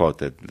 is a quote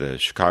that the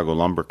Chicago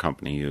Lumber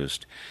Company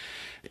used.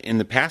 In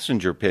the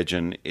passenger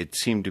pigeon, it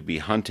seemed to be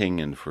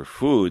hunting and for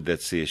food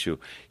that's the issue.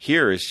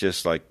 Here it's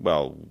just like,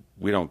 well,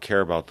 we don't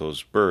care about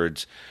those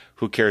birds.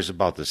 Who cares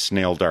about the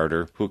snail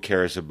darter? Who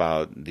cares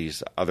about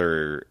these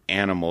other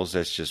animals?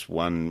 That's just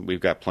one.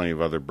 We've got plenty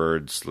of other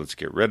birds. Let's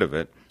get rid of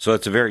it. So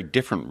it's a very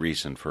different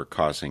reason for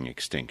causing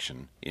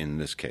extinction in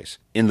this case.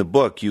 In the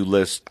book, you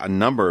list a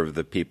number of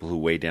the people who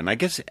weighed in. I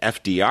guess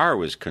FDR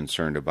was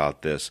concerned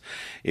about this.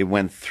 It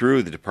went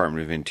through the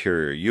Department of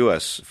Interior,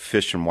 U.S.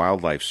 Fish and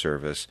Wildlife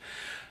Service.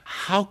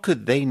 How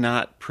could they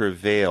not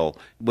prevail?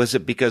 Was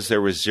it because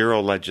there was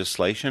zero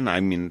legislation? I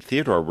mean,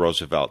 Theodore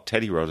Roosevelt,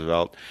 Teddy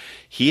Roosevelt,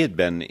 he had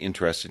been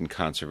interested in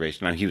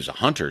conservation. I mean, he was a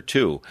hunter,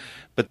 too.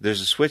 But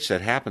there's a switch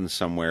that happened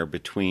somewhere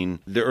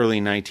between the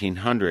early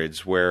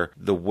 1900s where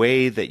the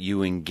way that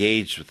you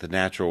engaged with the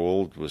natural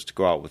world was to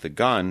go out with a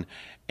gun,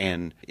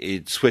 and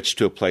it switched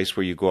to a place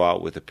where you go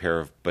out with a pair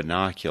of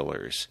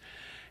binoculars.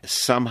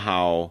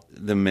 Somehow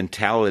the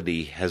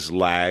mentality has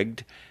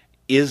lagged,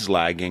 is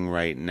lagging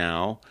right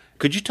now.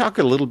 Could you talk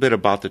a little bit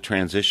about the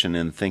transition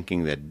in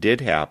thinking that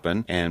did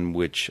happen and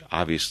which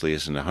obviously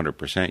isn't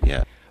 100%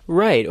 yet?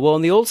 Right. Well,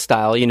 in the old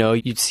style,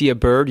 you'd see a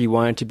bird, you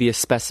want it to be a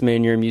specimen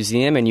in your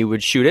museum, and you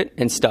would shoot it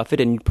and stuff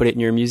it and put it in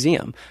your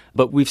museum.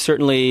 But we've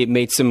certainly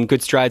made some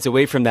good strides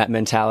away from that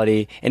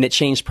mentality, and it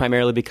changed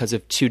primarily because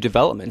of two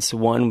developments.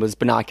 One was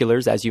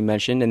binoculars, as you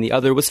mentioned, and the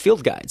other was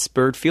field guides,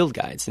 bird field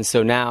guides. And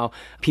so now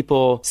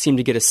people seem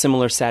to get a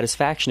similar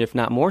satisfaction, if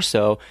not more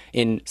so,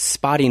 in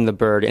spotting the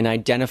bird and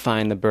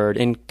identifying the bird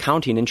and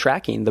counting and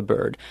tracking the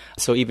bird.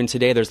 So even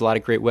today, there's a lot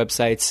of great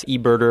websites,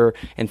 eBirder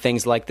and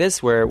things like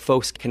this, where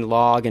folks can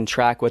log and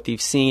track what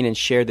they've seen and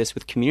share this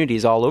with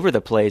communities all over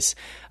the place.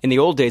 In the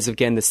old days,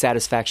 again, the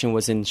satisfaction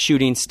was in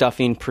shooting,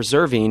 stuffing,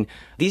 preserving.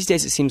 These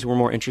days, it seems we're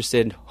more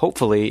interested,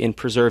 hopefully, in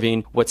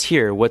preserving what's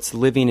here, what's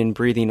living and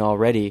breathing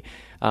already.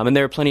 And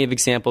there are plenty of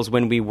examples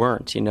when we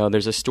weren't.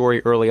 There's a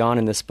story early on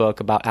in this book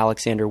about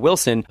Alexander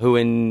Wilson, who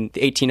in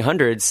the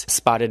 1800s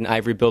spotted an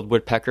ivory-billed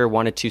woodpecker,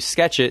 wanted to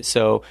sketch it,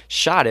 so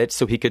shot it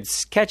so he could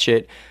sketch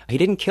it. He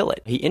didn't kill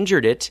it. He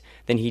injured it.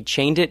 Then he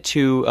chained it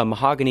to a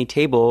mahogany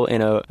table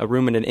in a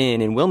room in an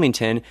inn in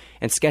Wilmington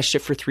and sketched it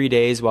for 3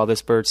 days while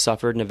this bird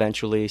suffered and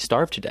eventually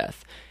starved to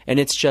death. And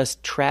it's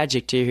just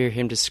tragic to hear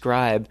him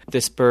describe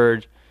this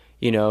bird,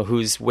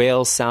 whose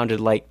wails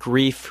sounded like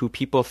grief, who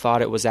people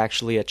thought it was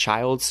actually a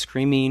child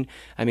screaming.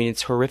 I mean,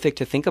 it's horrific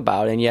to think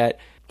about. And yet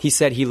he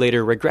said he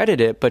later regretted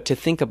it, but to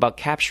think about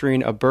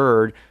capturing a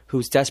bird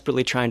who's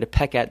desperately trying to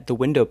peck at the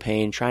window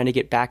pane, trying to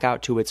get back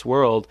out to its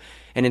world,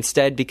 and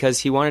instead, because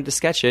he wanted to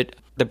sketch it,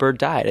 the bird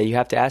died. You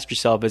have to ask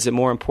yourself, is it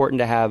more important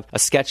to have a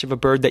sketch of a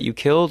bird that you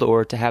killed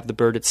or to have the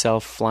bird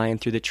itself flying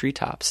through the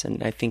treetops?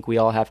 And I think we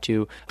all have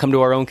to come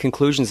to our own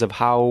conclusions of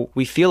how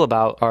we feel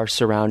about our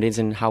surroundings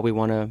and how we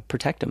want to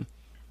protect them.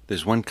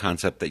 There's one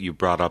concept that you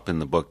brought up in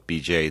the book,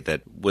 BJ,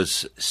 that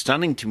was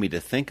stunning to me to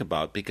think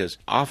about, because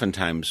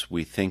oftentimes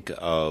we think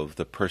of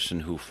the person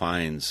who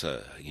finds,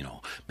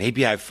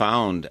 maybe I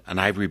found an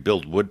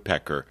ivory-billed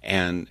woodpecker,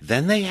 and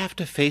then they have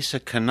to face a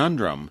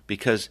conundrum,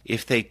 because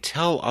if they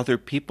tell other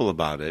people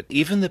about it,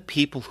 even the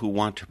people who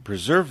want to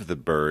preserve the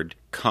bird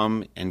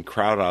come and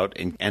crowd out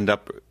and end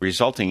up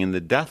resulting in the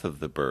death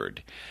of the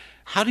bird.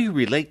 How do you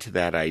relate to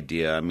that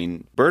idea? I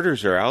mean,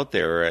 birders are out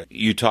there.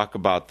 You talk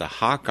about the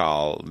hawk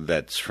owl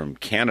that's from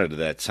Canada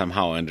that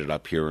somehow ended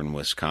up here in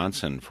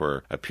Wisconsin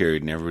for a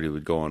period, and everybody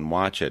would go and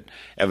watch it.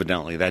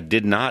 Evidently, that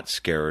did not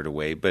scare it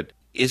away. But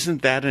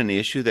Isn't that an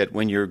issue that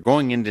when you're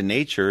going into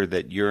nature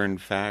that you're in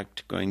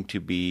fact going to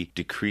be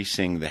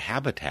decreasing the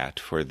habitat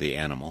for the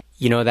animal?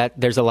 That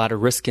there's a lot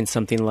of risk in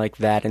something like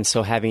that. And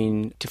so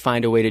having to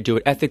find a way to do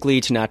it ethically,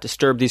 to not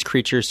disturb these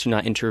creatures, to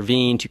not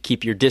intervene, to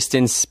keep your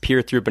distance,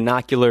 peer through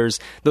binoculars,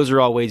 those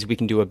are all ways we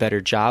can do a better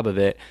job of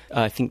it.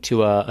 I think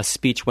to a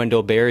speech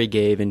Wendell Berry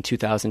gave in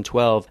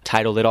 2012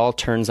 titled "It All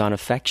Turns on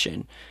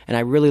Affection." And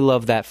I really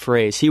love that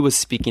phrase. He was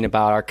speaking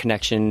about our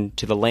connection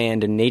to the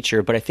land and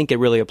nature, but I think it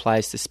really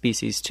applies to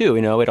species too.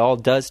 It all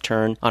does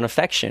turn on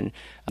affection.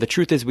 The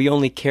truth is we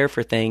only care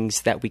for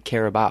things that we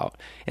care about.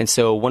 And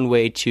so one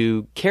way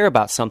to care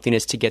about something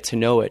is to get to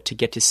know it, to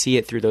get to see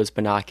it through those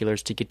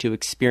binoculars, to get to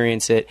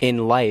experience it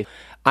in life.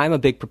 I'm a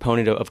big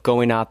proponent of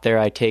going out there.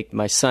 I take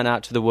my son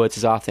out to the woods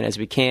as often as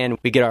we can.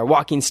 We get our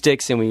walking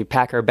sticks and we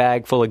pack our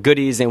bag full of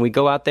goodies and we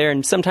go out there,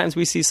 and sometimes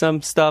we see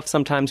some stuff,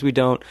 sometimes we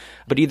don't.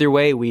 But either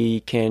way, we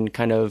can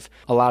kind of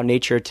allow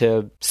nature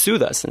to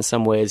soothe us in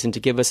some ways and to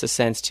give us a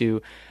sense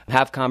to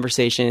have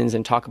conversations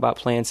and talk about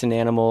plants and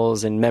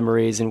animals and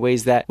memories in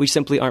ways that we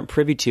simply aren't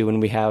privy to when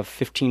we have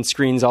 15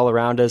 screens all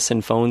around us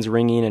and phones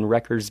ringing and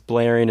records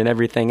blaring and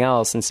everything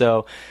else. And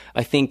so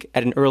I think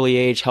at an early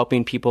age,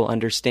 helping people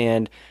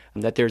understand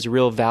that there's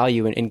real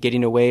value in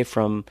getting away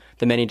from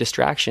the many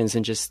distractions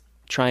and just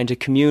trying to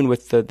commune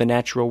with the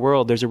natural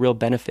world. There's a real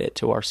benefit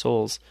to our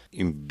souls.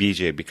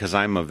 BJ, because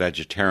I'm a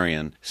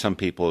vegetarian, some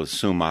people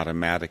assume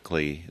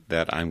automatically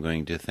that I'm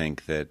going to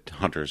think that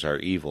hunters are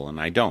evil, and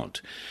I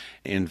don't.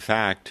 In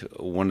fact,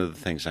 one of the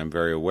things I'm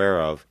very aware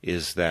of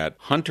is that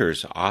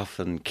hunters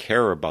often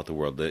care about the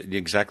world,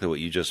 exactly what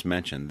you just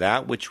mentioned,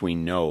 that which we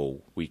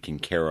know we can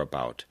care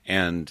about.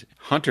 And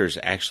hunters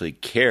actually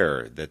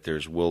care that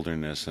there's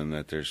wilderness and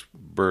that there's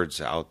birds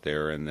out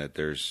there and that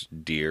there's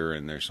deer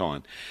and there's so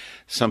on.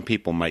 Some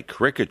people might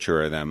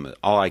caricature them.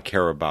 All I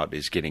care about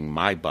is getting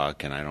my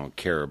buck and I don't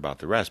care about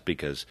the rest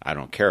because I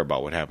don't care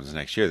about what happens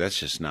next year. That's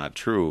just not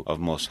true of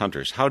most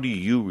hunters. How do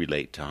you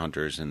relate to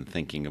hunters and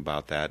thinking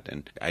about that?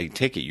 And I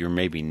take it you're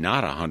maybe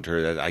not a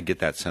hunter. I get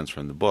that sense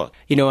from the book.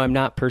 I'm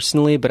not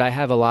personally, but I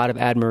have a lot of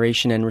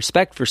admiration and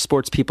respect for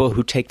sports people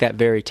who take that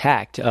very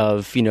tact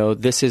of,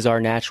 this is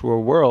our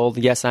natural world.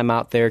 Yes, I'm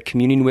out there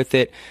communing with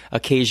it,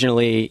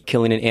 occasionally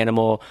killing an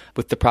animal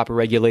with the proper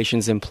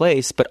regulations in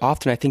place, but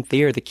often I think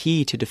they are the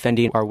key to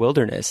defending our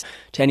wilderness.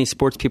 To any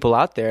sports people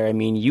out there,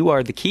 you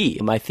are the key.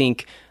 I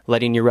think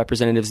letting your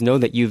representatives know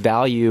that you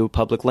value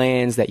public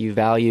lands, that you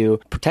value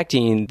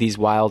protecting these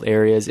wild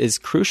areas is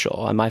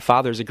crucial. And my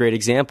father's a great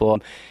example.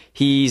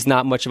 He's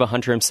not much of a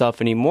hunter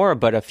himself anymore,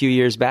 but a few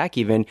years back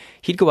even,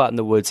 he'd go out in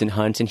the woods and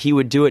hunt, and he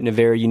would do it in a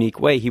very unique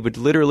way. He would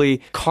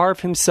literally carve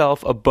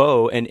himself a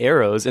bow and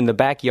arrows in the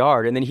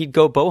backyard, and then he'd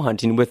go bow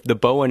hunting with the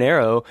bow and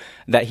arrow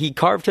that he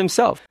carved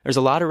himself. There's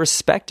a lot of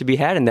respect to be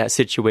had in that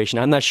situation.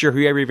 I'm not sure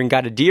who ever even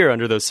got a deer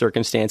under those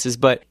circumstances,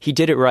 but he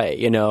did it right.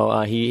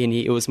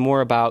 It was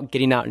more about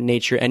getting out in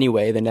nature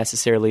anyway than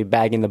necessarily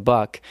bagging the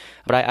buck.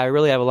 But I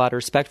really have a lot of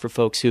respect for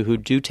folks who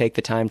do take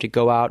the time to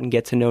go out and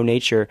get to know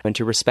nature and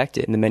to respect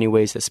it in the many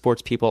ways that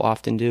sports people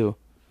often do.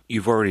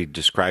 You've already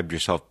described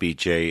yourself,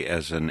 BJ,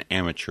 as an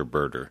amateur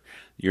birder.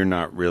 You're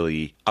not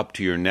really up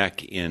to your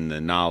neck in the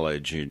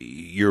knowledge.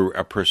 You're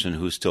a person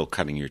who's still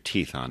cutting your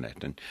teeth on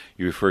it. And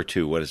you refer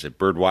to,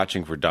 bird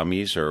watching for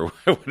dummies or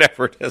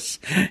whatever it is.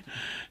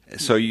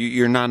 So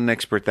you're not an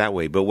expert that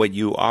way, but what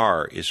you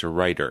are is a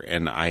writer.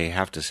 And I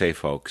have to say,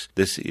 folks,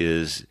 this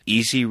is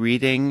easy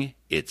reading.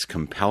 It's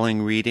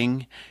compelling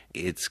reading.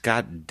 It's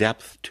got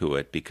depth to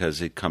it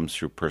because it comes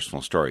through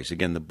personal stories.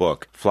 Again, the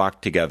book, Flock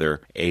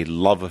Together, A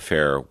Love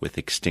Affair with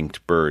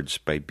Extinct Birds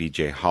by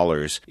B.J.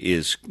 Hollers,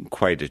 is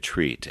quite a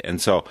treat. And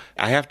so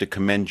I have to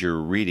commend your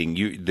reading.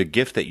 The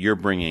gift that you're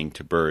bringing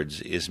to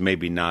birds is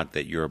maybe not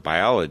that you're a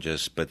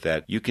biologist, but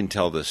that you can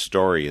tell the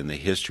story and the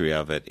history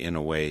of it in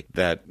a way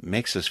that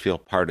makes us feel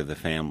part of the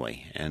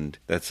family. And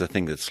that's the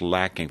thing that's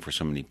lacking for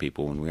so many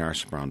people when we are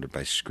surrounded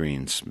by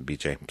screens,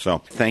 B.J. So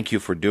thank you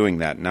for doing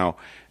that. Now,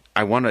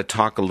 I want to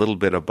talk a little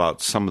bit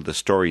about some of the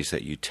stories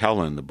that you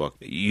tell in the book.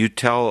 You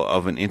tell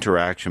of an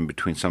interaction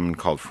between someone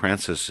called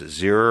Francis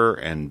Zierer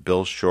and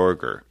Bill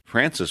Shorger.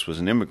 Francis was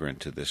an immigrant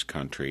to this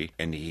country,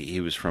 and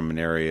he was from an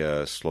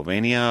area,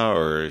 Slovenia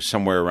or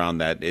somewhere around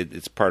that.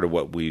 It's part of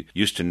what we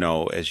used to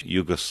know as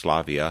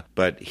Yugoslavia,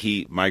 but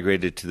he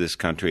migrated to this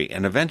country,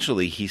 and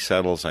eventually he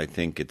settles, I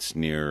think it's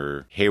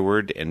near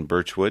Hayward and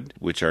Birchwood,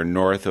 which are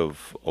north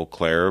of Eau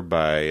Claire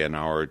by an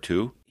hour or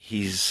two.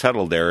 He's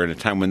settled there in a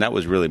time when that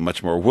was really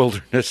much more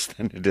wilderness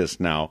than it is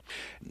now.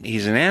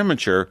 He's an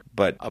amateur,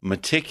 but a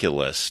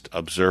meticulous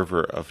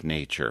observer of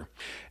nature.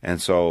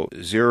 And so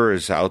Zierer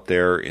is out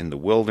there in the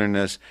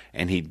wilderness,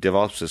 and he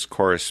develops this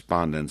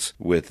correspondence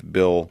with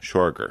Bill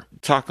Shorger.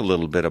 Talk a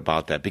little bit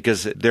about that,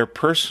 because their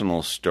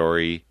personal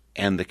story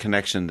and the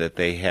connection that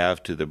they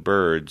have to the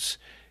birds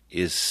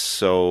is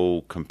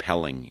so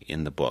compelling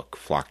in the book,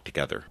 flock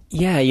together.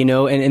 Yeah,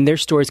 and their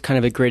story is kind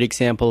of a great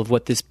example of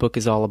what this book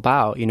is all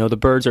about. The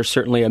birds are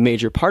certainly a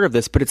major part of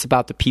this, but it's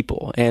about the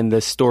people and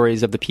the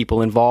stories of the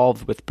people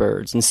involved with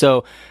birds. And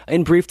so,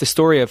 in brief, the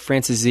story of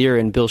Francis Zierr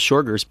and Bill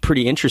Shorger is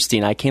pretty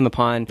interesting. I came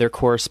upon their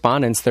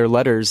correspondence, their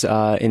letters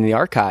in the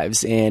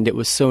archives, and it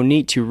was so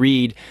neat to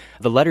read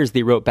the letters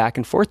they wrote back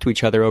and forth to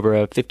each other over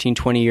a 15,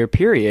 20-year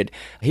period.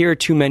 Here are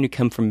two men who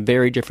come from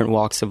very different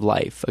walks of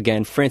life.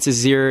 Again,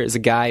 Francis Zierr is a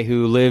guy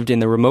who lived in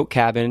the remote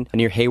cabin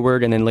near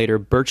Hayward and then later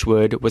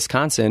Birchwood,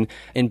 Wisconsin.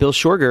 And Bill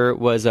Shorger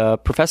was a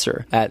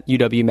professor at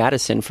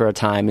UW-Madison for a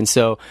time. And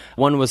so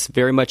one was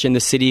very much in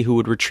the city who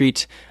would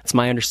retreat, it's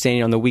my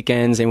understanding, on the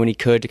weekends and when he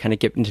could to kind of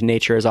get into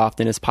nature as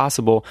often as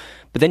possible.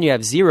 But then you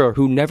have Zierr,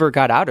 who never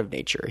got out of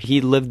nature.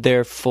 He lived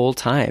there full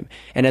time.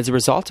 And as a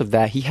result of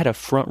that, he had a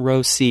front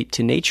row seat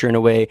to nature in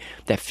a way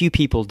that few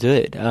people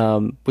did.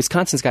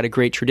 Wisconsin's got a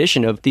great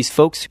tradition of these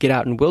folks who get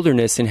out in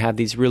wilderness and have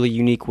these really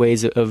unique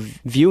ways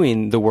of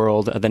viewing the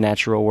world, the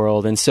natural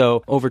world. And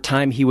so over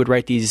time, he would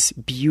write these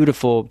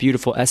beautiful,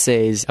 beautiful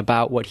essays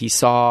about what he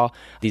saw,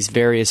 these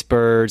various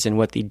birds and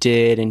what they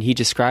did. And he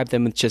described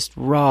them with just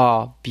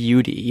raw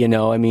beauty.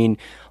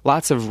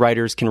 Lots of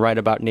writers can write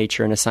about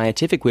nature in a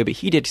scientific way, but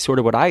he did sort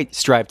of what I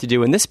strive to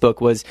do in this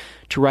book, was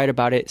to write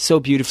about it so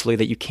beautifully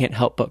that you can't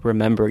help but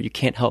remember, you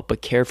can't help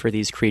but care for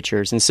these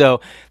creatures. And so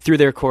through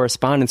their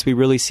correspondence, we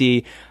really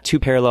see two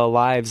parallel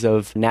lives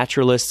of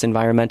naturalists,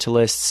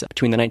 environmentalists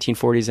between the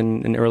 1940s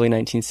and early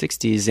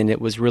 1960s. And it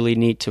was really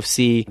neat to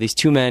see these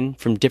two men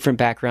from different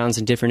backgrounds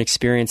and different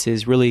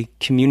experiences really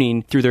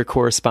communing through their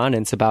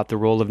correspondence about the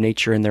role of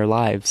nature in their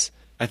lives.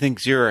 I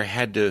think Zierr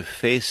had to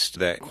face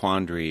that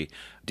quandary.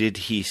 Did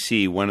he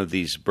see one of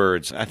these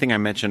birds? I think I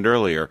mentioned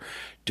earlier,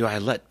 do I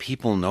let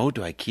people know?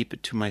 Do I keep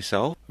it to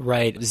myself?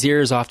 Right.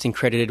 Zierr is often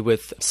credited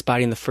with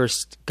spotting the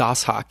first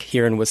goshawk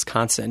here in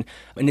Wisconsin.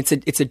 And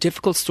it's a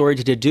difficult story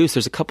to deduce.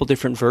 There's a couple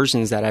different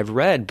versions that I've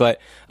read, but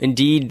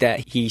indeed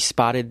that he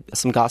spotted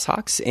some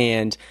goshawks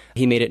and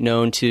he made it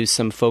known to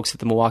some folks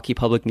at the Milwaukee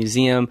Public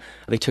Museum.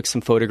 They took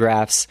some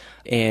photographs.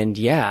 And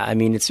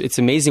it's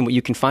amazing what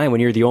you can find when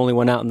you're the only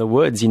one out in the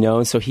woods,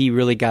 And so he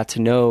really got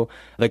to know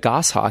the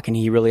goshawk, and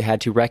he really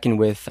had to reckon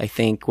with, I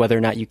think, whether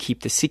or not you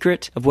keep the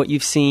secret of what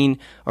you've seen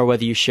or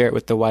whether you share it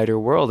with the wider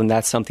world. And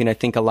that's something I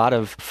think a lot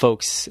of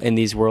folks in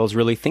these worlds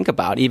really think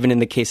about. Even in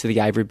the case of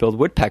the ivory-billed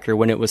woodpecker,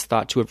 when it was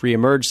thought to have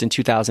reemerged in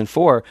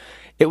 2004,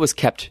 it was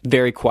kept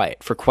very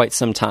quiet for quite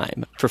some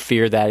time for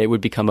fear that it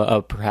would become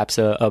perhaps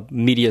a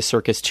media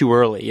circus too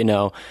early,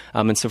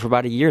 And so for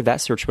about a year,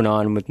 that search went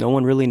on with no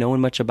one really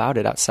knowing much about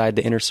it outside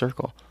the inner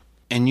circle.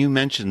 And you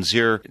mentioned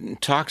Zierr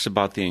talks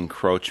about the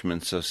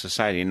encroachments of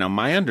society. Now,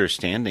 my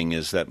understanding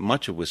is that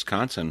much of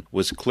Wisconsin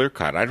was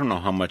clear-cut. I don't know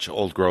how much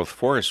old-growth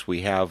forest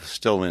we have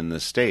still in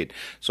the state.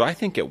 So I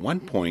think at one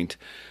point,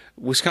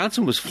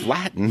 Wisconsin was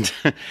flattened.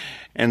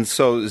 And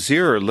so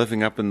Zierr,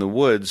 living up in the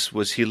woods,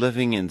 was he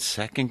living in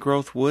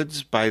second-growth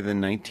woods by the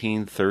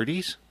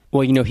 1930s?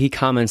 Well, he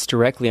comments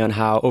directly on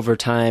how over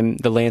time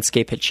the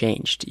landscape had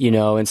changed,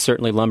 and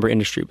certainly lumber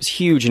industry was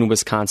huge in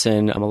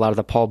Wisconsin. A lot of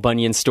the Paul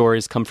Bunyan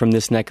stories come from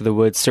this neck of the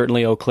woods.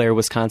 Certainly Eau Claire,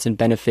 Wisconsin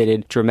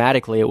benefited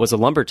dramatically. It was a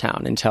lumber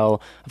town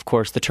until, of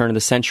course, the turn of the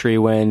century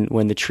when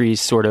the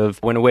trees sort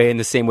of went away in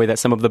the same way that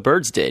some of the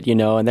birds did,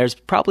 and there's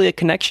probably a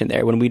connection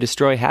there. When we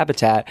destroy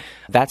habitat,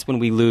 that's when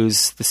we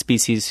lose the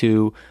species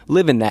who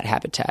live in that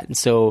habitat. And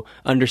so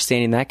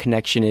understanding that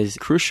connection is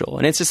crucial.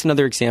 And it's just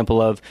another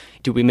example of,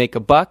 do we make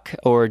a buck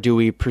or do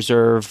we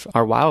preserve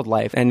our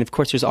wildlife? And of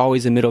course, there's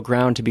always a middle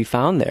ground to be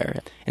found there.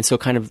 And so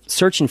kind of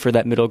searching for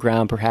that middle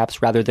ground,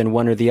 perhaps rather than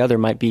one or the other,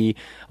 might be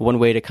one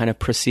way to kind of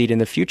proceed in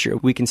the future.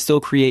 We can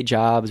still create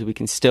jobs. We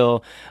can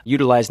still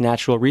utilize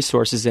natural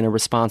resources in a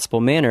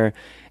responsible manner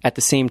at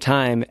the same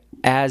time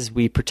as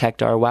we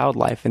protect our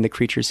wildlife and the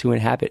creatures who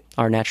inhabit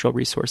our natural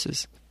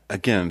resources.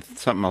 Again,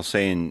 something I'll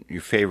say in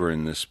your favor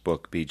in this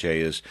book,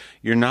 BJ, is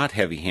you're not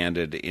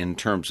heavy-handed in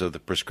terms of the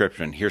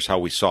prescription. Here's how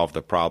we solve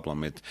the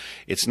problem.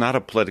 It's not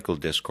a political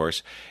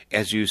discourse.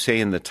 As you say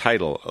in the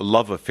title, A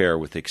Love Affair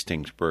with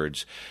Extinct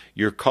Birds,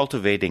 you're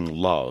cultivating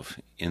love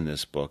in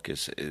this book.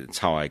 It's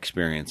how I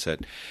experience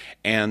it.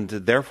 And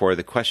therefore,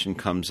 the question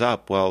comes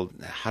up, well,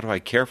 how do I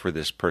care for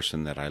this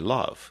person that I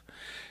love?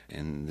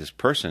 And this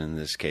person in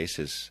this case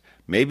is...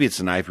 maybe it's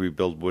an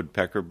ivory-billed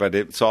woodpecker, but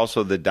it's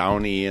also the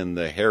downy and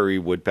the hairy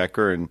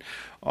woodpecker and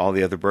all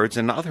the other birds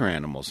and other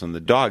animals and the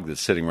dog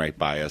that's sitting right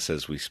by us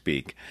as we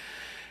speak.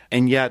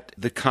 And yet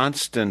the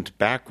constant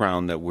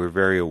background that we're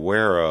very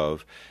aware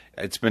of,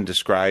 it's been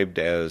described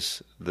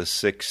as the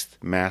sixth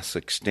mass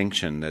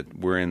extinction that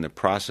we're in the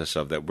process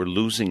of, that we're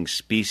losing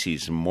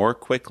species more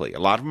quickly. A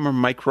lot of them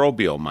are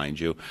microbial, mind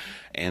you,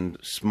 and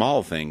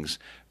small things.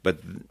 But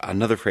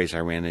another phrase I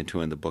ran into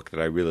in the book that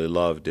I really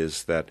loved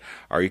is that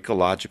our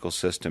ecological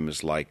system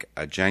is like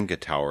a Jenga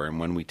tower,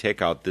 and when we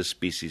take out this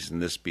species and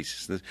this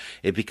species,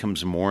 it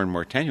becomes more and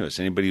more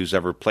tenuous. Anybody who's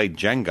ever played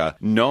Jenga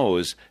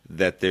knows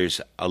that there's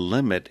a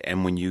limit,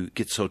 and when you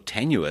get so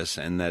tenuous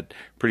and that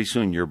pretty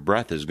soon your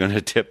breath is going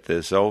to tip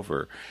this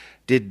over.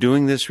 Did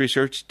doing this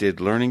research, did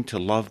learning to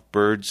love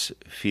birds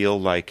feel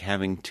like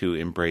having to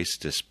embrace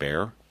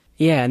despair?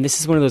 Yeah, and this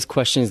is one of those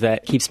questions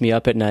that keeps me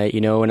up at night.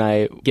 When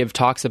I give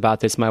talks about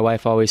this, my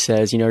wife always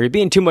says, you're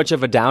being too much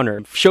of a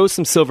downer. Show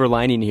some silver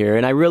lining here.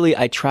 And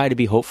I try to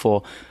be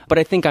hopeful, but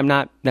I think I'm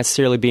not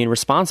necessarily being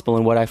responsible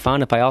in what I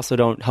found if I also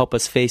don't help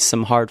us face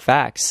some hard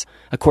facts.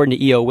 According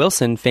to E.O.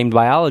 Wilson, famed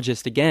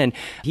biologist, again,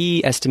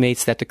 he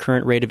estimates that the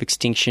current rate of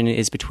extinction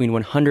is between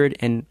 100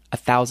 and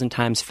 1,000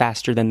 times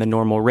faster than the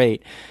normal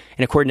rate.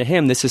 And according to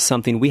him, this is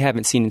something we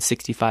haven't seen in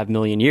 65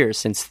 million years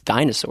since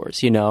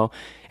dinosaurs,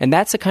 And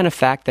that's a kind of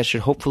fact that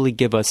should hopefully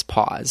give us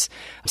pause.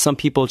 Some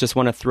people just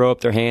want to throw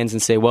up their hands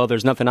and say, well,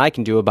 there's nothing I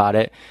can do about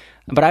it.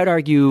 But I'd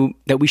argue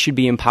that we should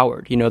be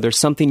empowered. There's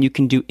something you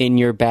can do in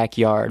your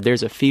backyard.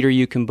 There's a feeder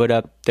you can put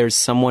up. There's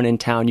someone in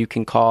town you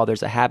can call.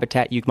 There's a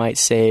habitat you might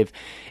save.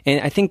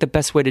 And I think the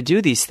best way to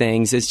do these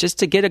things is just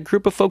to get a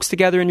group of folks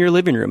together in your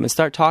living room and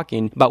start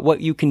talking about what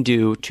you can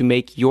do to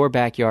make your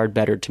backyard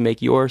better, to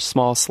make your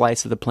small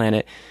slice of the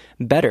planet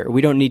better.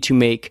 We don't need to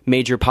make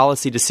major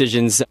policy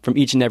decisions from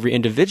each and every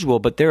individual,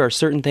 but there are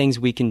certain things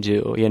we can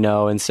do,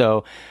 And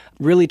so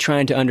really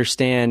trying to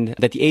understand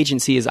that the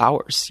agency is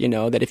ours,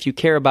 that if you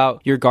care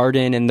about your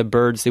garden and the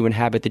birds who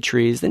inhabit the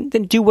trees, then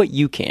do what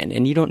you can.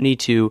 And you don't need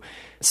to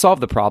solve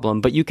the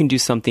problem, but you can do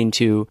something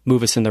to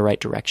move us in the right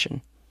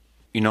direction.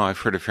 I've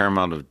heard a fair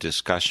amount of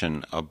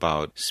discussion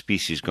about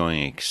species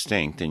going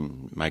extinct,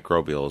 and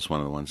microbial is one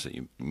of the ones that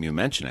you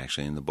mentioned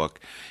actually in the book,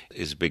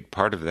 is a big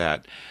part of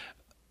that.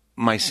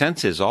 My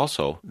sense is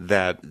also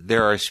that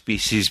there are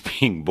species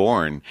being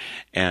born,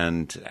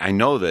 and I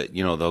know that,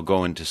 they'll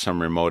go into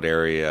some remote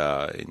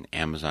area in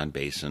Amazon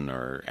basin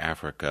or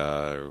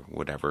Africa or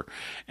whatever,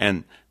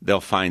 and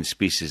they'll find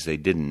species they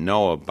didn't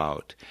know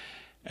about.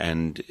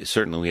 And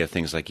certainly we have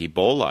things like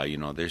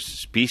Ebola, there's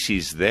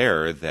species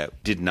there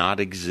that did not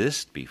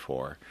exist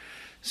before.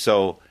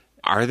 So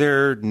are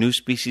there new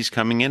species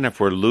coming in? If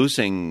we're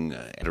losing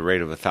at a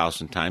rate of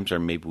 1,000 times, or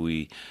maybe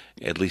we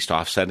at least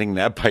offsetting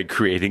that by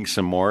creating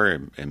some more,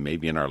 and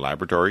maybe in our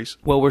laboratories?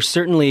 Well, we're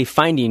certainly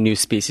finding new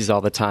species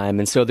all the time.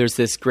 And so there's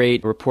this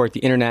great report, the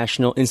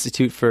International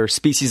Institute for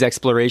Species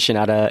Exploration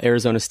out of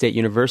Arizona State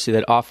University,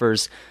 that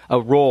offers a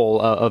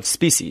roll of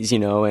species,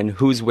 and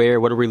who's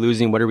where, what are we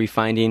losing, what are we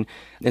finding.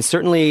 And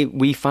certainly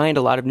we find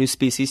a lot of new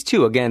species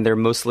too. Again, they're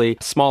mostly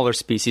smaller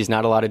species,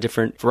 not a lot of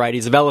different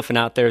varieties of elephant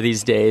out there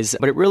these days.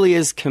 But it really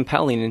is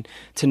compelling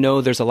to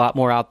know there's a lot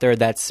more out there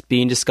that's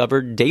being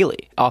discovered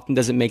daily. Often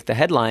doesn't make the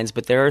headlines,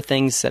 but there are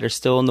things that are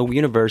still in the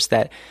universe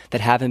that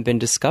haven't been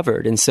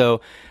discovered. And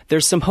so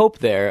there's some hope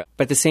there.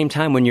 But at the same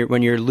time, when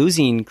you're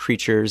losing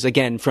creatures,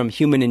 again, from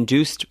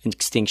human-induced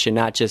extinction,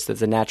 not just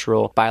as a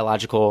natural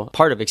biological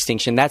part of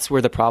extinction, that's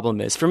where the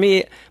problem is. For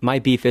me, my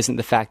beef isn't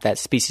the fact that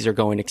species are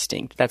going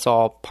extinct. That's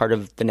all part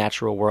of the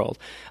natural world.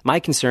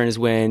 My concern is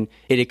when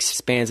it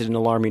expands at an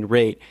alarming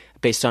rate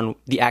based on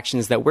the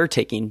actions that we're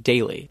taking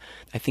daily.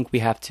 I think we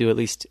have to at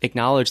least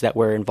acknowledge that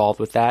we're involved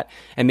with that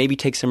and maybe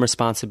take some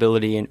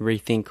responsibility and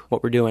rethink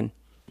what we're doing.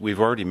 We've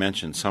already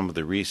mentioned some of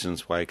the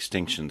reasons why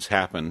extinctions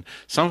happen.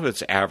 Some of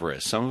it's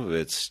avarice. Some of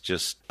it's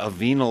just a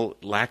venal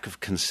lack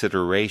of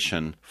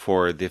consideration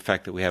for the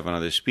effect that we have on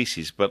other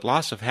species. But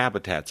loss of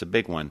habitat's a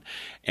big one.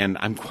 And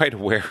I'm quite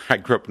aware, I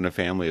grew up in a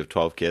family of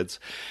 12 kids.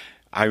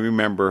 I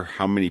remember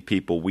how many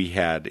people we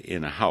had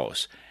in a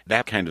house.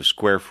 That kind of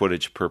square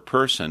footage per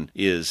person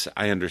is,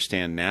 I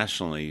understand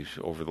nationally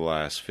over the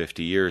last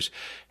 50 years,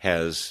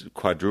 has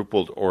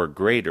quadrupled or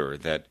greater.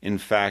 That, in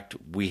fact,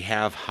 we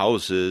have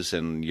houses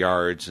and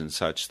yards and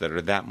such that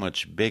are that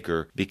much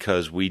bigger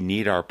because we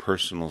need our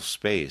personal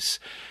space.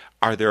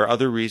 Are there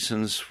other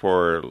reasons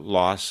for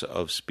loss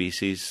of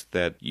species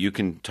that you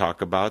can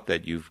talk about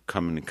that you've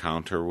come in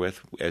encounter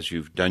with as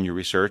you've done your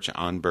research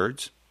on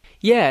birds?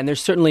 Yeah, and there's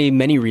certainly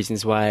many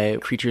reasons why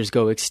creatures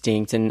go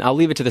extinct, and I'll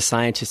leave it to the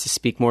scientists to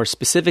speak more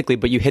specifically,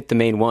 but you hit the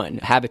main one.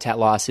 Habitat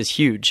loss is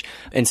huge,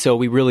 and so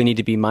we really need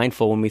to be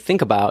mindful when we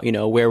think about,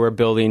 where we're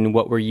building,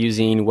 what we're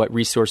using, what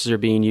resources are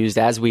being used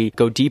as we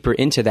go deeper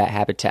into that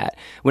habitat.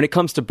 When it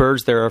comes to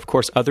birds, there are, of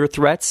course, other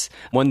threats.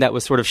 One that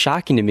was sort of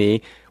shocking to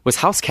me was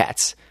house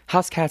cats.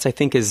 House cats, I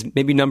think, is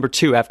maybe number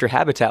 2 after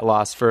habitat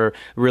loss for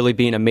really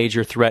being a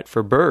major threat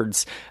for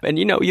birds. And,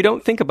 you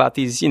don't think about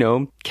these,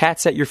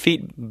 cats at your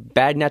feet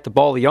batting at the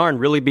ball of yarn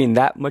really being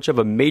that much of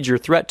a major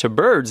threat to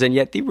birds, and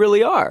yet they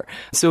really are.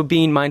 So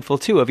being mindful,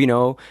 too, of,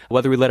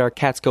 whether we let our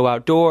cats go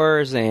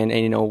outdoors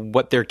and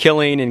what they're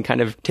killing and kind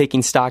of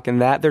taking stock in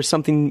that. There's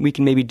something we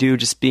can maybe do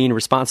just being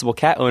responsible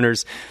cat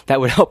owners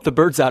that would help the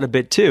birds out a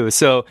bit, too.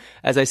 So,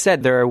 as I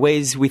said, there are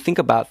ways we think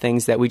about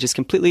things that we just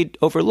completely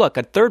overlook.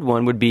 A third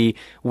one would be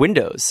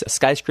windows,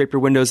 skyscraper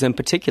windows in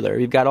particular.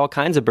 You've got all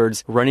kinds of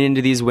birds running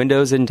into these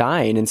windows and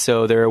dying. And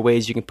so there are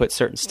ways you can put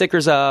certain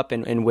stickers up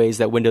and ways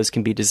that windows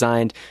can be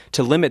designed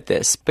to limit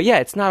this. But yeah,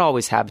 it's not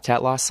always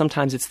habitat loss.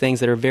 Sometimes it's things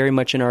that are very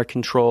much in our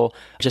control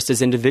just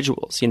as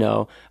individuals,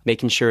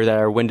 making sure that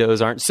our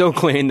windows aren't so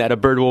clean that a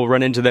bird will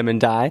run into them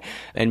and die,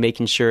 and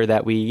making sure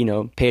that we,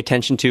 pay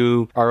attention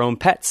to our own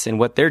pets and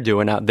what they're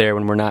doing out there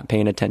when we're not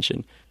paying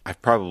attention.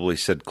 I've probably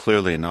said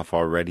clearly enough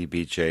already,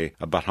 BJ,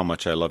 about how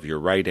much I love your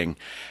writing.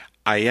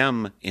 I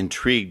am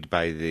intrigued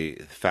by the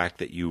fact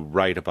that you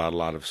write about a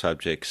lot of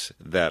subjects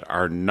that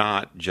are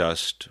not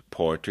just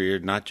poetry, or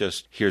not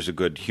just here's a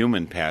good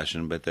human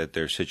passion, but that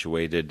they're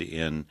situated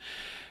in,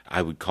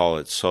 I would call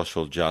it,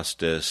 social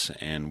justice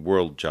and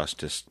world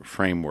justice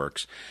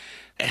frameworks.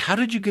 How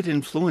did you get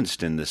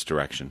influenced in this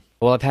direction?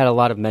 Well, I've had a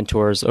lot of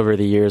mentors over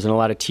the years and a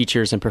lot of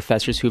teachers and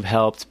professors who've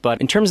helped.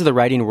 But in terms of the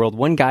writing world,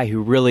 one guy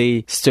who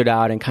really stood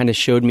out and kind of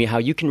showed me how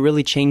you can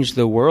really change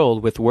the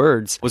world with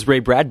words was Ray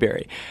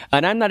Bradbury.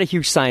 And I'm not a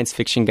huge science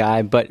fiction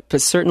guy, but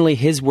certainly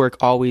his work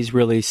always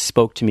really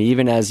spoke to me.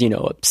 Even as,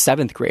 a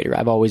seventh grader,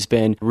 I've always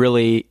been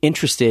really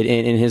interested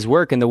in his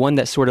work. And the one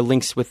that sort of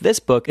links with this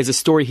book is a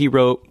story he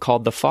wrote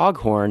called The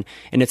Foghorn.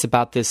 And it's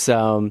about this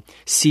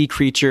sea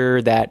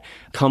creature that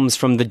comes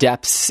from the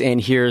depths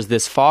and hears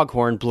this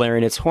foghorn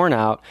blaring its horn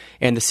out,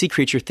 and the sea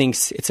creature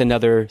thinks it's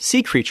another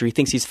sea creature. He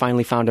thinks he's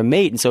finally found a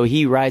mate, and so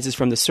he rises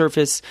from the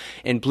surface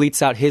and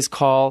bleats out his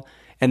call,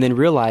 and then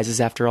realizes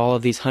after all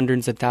of these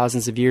hundreds of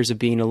thousands of years of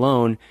being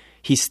alone,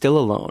 he's still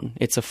alone.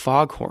 It's a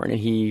foghorn, and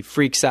he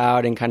freaks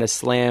out and kind of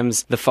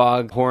slams the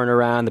foghorn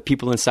around. The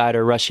people inside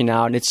are rushing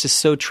out, and it's just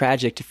so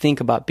tragic to think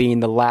about being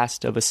the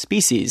last of a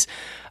species.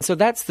 So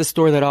that's the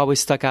story that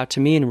always stuck out to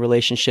me in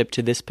relationship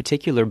to this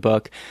particular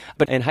book.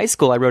 But in high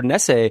school, I wrote an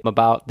essay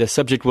about the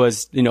subject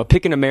was,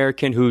 pick an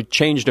American who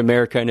changed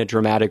America in a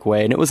dramatic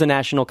way. And it was a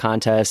national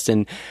contest,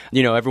 and,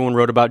 everyone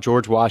wrote about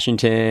George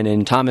Washington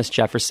and Thomas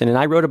Jefferson, and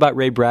I wrote about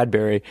Ray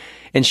Bradbury.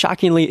 And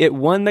shockingly, it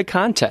won the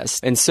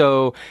contest. And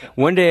so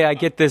one day I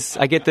get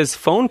this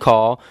phone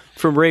call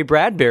from Ray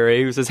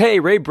Bradbury who says, "Hey,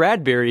 Ray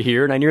Bradbury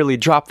here." And I nearly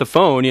dropped the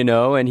phone,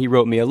 and he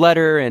wrote me a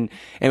letter. And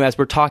as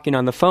we're talking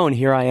on the phone,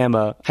 here I am,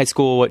 a high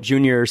school,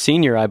 junior or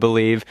senior, I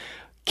believe.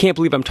 Can't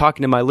believe I'm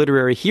talking to my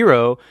literary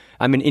hero.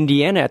 I'm in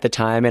Indiana at the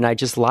time, and I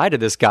just lied to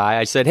this guy.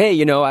 I said, "Hey,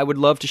 I would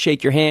love to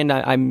shake your hand.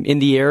 I'm in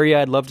the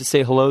area. I'd love to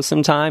say hello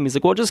sometime." He's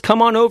like, "Well, just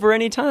come on over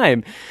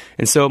anytime."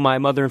 And so my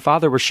mother and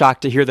father were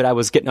shocked to hear that I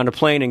was getting on a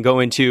plane and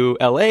going to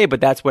L.A., but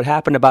that's what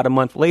happened about a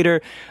month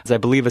later. As I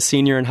believe a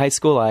senior in high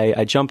school,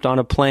 I jumped on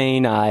a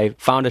plane. I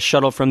found a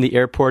shuttle from the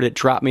airport. It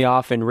dropped me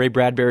off in Ray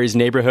Bradbury's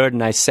neighborhood,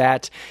 and I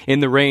sat in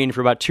the rain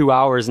for about 2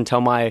 hours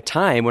until my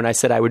time when I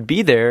said I would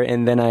be there.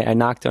 And then I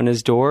knocked on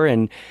his door,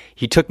 and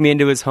he took me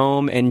into his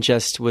home and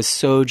just was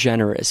so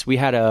generous. We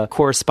had a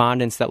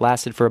correspondence that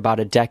lasted for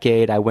about a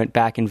decade. I went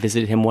back and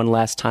visited him one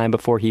last time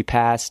before he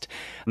passed.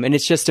 And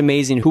it's just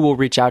amazing who will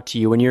reach out to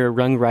you. When you're a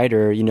young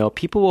writer,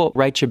 people will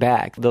write you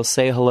back. They'll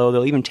say hello.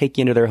 They'll even take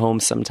you into their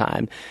home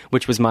sometime,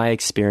 which was my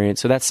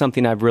experience. So that's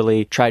something I've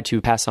really tried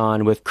to pass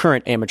on with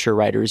current amateur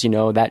writers.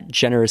 That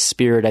generous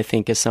spirit, I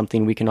think, is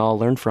something we can all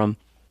learn from.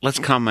 Let's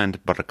comment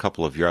about a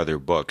couple of your other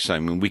books. I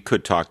mean, we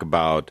could talk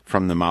about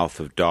From the Mouth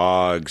of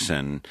Dogs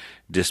and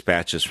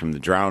Dispatches from the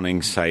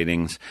Drowning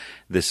Sightings.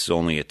 This is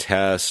Only a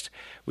Test.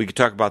 We could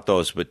talk about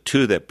those, but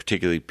two that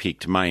particularly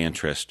piqued my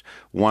interest.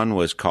 One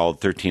was called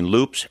 13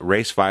 Loops,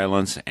 Race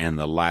Violence and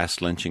the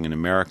Last Lynching in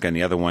America, and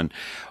the other one,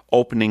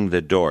 Opening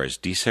the Doors,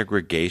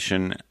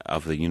 Desegregation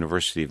of the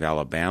University of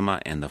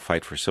Alabama and the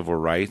Fight for Civil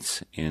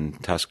Rights in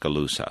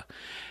Tuscaloosa.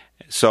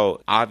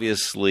 So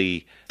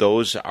obviously,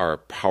 those are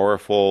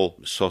powerful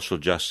social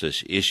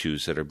justice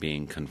issues that are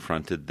being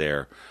confronted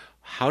there.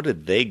 How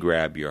did they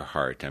grab your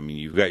heart? I mean,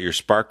 you've got your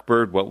spark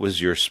bird. What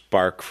was your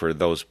spark for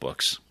those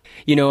books?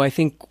 I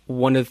think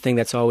one of the things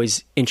that's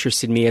always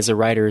interested me as a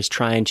writer is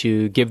trying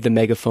to give the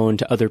megaphone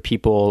to other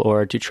people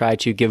or to try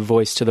to give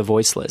voice to the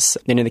voiceless.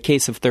 And in the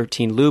case of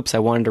 13 Loops, I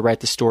wanted to write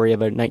the story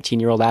of a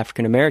 19-year-old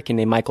African-American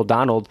named Michael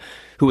Donald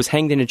who was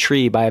hanged in a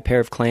tree by a pair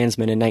of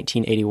Klansmen in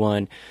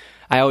 1981.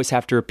 I always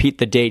have to repeat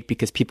the date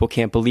because people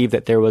can't believe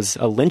that there was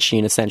a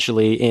lynching,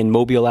 essentially, in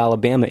Mobile,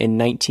 Alabama in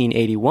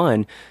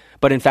 1981.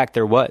 But in fact,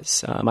 there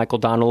was. Michael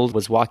Donald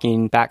was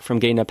walking back from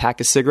getting a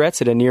pack of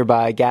cigarettes at a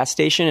nearby gas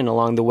station, and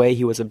along the way,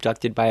 he was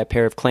abducted by a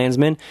pair of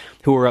Klansmen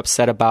who were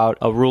upset about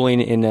a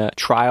ruling in a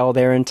trial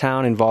there in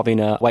town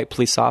involving a white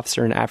police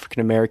officer and an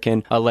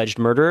African-American alleged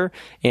murderer.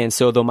 And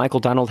so though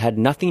Michael Donald had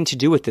nothing to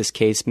do with this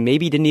case,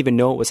 maybe didn't even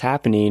know what was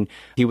happening,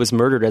 he was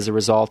murdered as a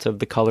result of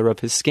the color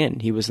of his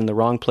skin. He was in the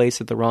wrong place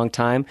at the wrong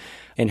time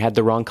and had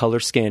the wrong color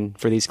skin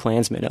for these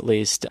Klansmen, at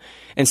least.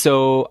 And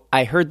so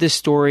I heard this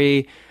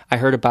story. I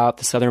heard about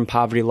the Southern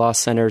Poverty Law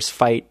Center's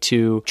fight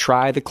to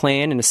try the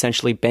Klan and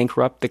essentially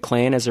bankrupt the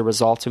Klan as a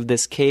result of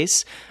this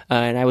case.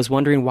 And I was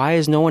wondering, why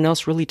is no one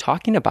else really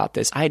talking about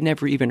this? I had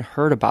never even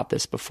heard about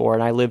this before,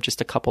 and I lived just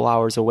a couple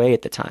hours away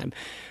at the time.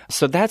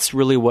 So that's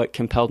really what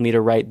compelled me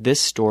to write this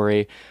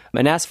story.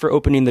 And as for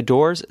Opening the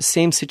Doors,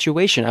 same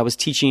situation. I was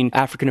teaching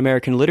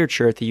African-American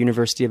literature at the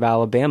University of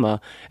Alabama,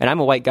 and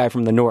I'm a white guy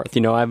from the North.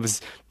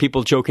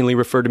 People jokingly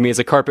refer to me as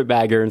a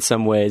carpetbagger in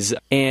some ways.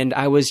 And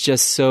I was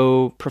just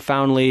so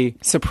profoundly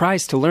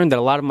surprised to learn that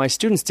a lot of my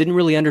students didn't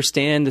really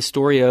understand the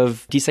story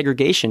of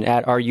desegregation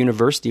at our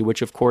university,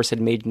 which of course had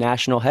made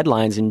national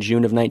headlines in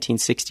June of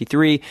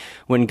 1963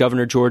 when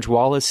Governor George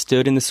Wallace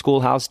stood in the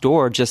schoolhouse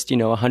door just,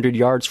 100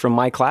 yards from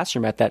my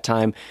classroom at that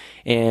time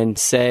and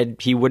said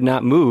he would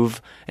not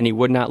move and he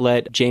would not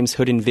let James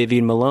Hood and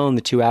Vivian Malone,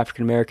 the two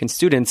African-American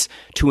students,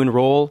 to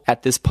enroll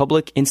at this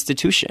public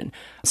institution.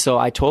 So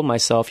I told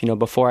myself,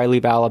 before I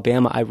leave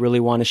Alabama, I really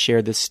want to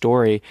share this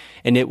story.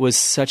 And it was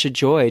such a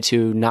joy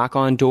to knock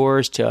on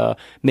doors, to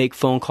make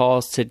phone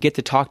calls, to get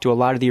to talk to a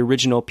lot of the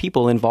original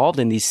people involved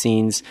in these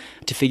scenes,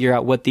 to figure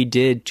out what they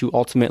did to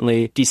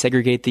ultimately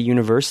desegregate the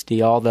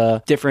university, all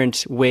the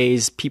different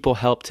ways people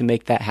helped to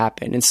make that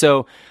happen. And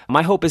so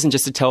my hope isn't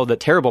just to tell the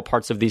terrible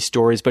parts of these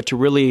stories, but to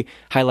really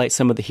highlight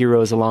some of the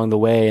heroes along the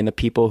way and the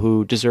people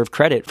who deserve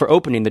credit for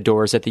opening the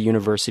doors at the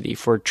university,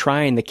 for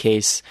trying the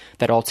case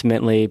that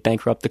ultimately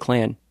bankrupted the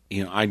Klan.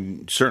 I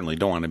certainly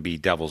don't want to be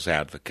devil's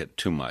advocate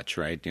too much,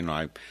 right?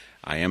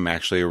 I am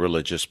actually a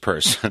religious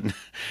person.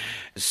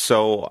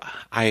 So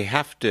I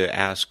have to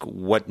ask,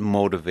 what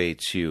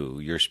motivates you,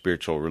 your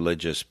spiritual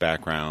religious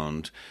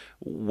background?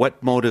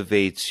 What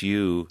motivates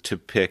you to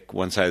pick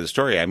one side of the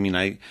story? I mean,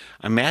 I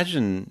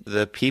imagine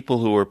the people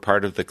who were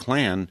part of the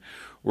Klan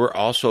were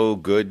also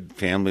good,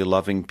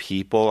 family-loving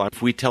people.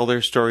 If we tell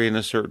their story in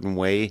a certain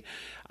way,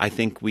 I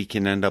think we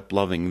can end up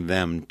loving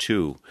them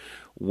too.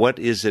 What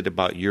is it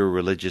about your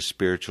religious,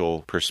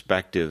 spiritual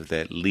perspective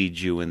that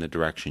leads you in the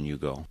direction you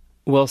go?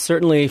 Well,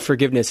 certainly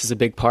forgiveness is a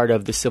big part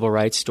of the civil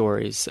rights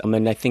stories.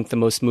 And I think the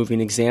most moving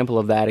example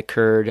of that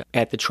occurred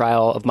at the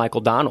trial of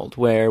Michael Donald,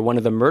 where one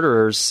of the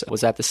murderers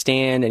was at the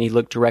stand and he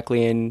looked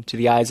directly into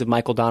the eyes of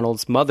Michael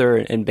Donald's mother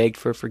and begged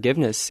for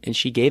forgiveness, and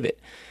she gave it.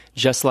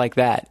 Just like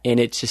that. And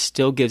it just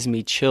still gives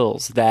me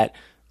chills that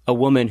a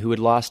woman who had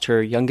lost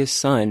her youngest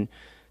son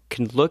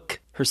can look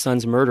her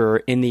son's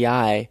murderer in the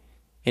eye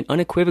and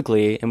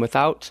unequivocally and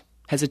without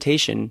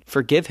hesitation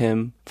forgive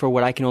him for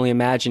what I can only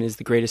imagine is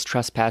the greatest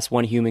trespass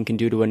one human can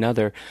do to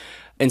another.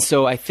 And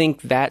so I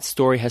think that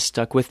story has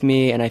stuck with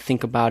me, and I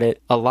think about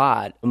it a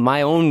lot.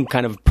 My own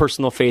kind of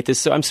personal faith is,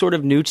 so I'm sort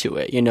of new to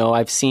it.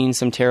 I've seen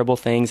some terrible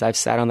things. I've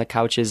sat on the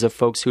couches of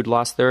folks who'd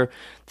lost their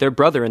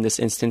brother, in this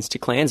instance, to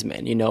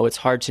Klansmen. It's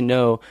hard to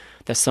know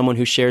that someone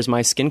who shares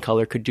my skin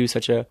color could do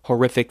such a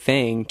horrific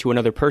thing to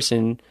another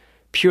person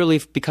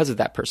purely because of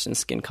that person's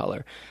skin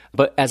color.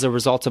 But as a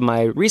result of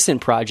my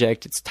recent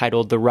project, it's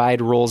titled The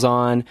Ride Rolls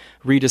On,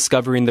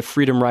 Rediscovering the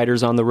Freedom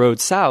Riders on the Road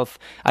South,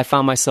 I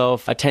found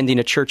myself attending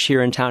a church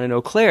here in town in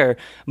Eau Claire,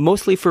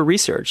 mostly for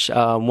research.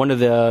 One of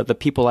the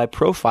people I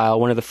profile,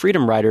 one of the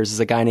Freedom Riders, is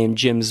a guy named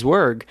Jim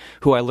Zwerg,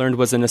 who I learned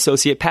was an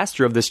associate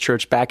pastor of this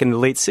church back in the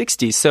late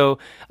 60s. So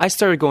I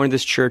started going to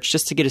this church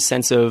just to get a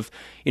sense of,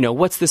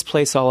 what's this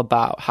place all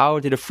about? How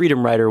did a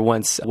Freedom Rider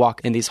once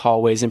walk in these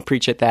hallways and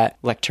preach at that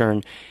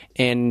lectern?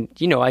 And,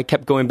 I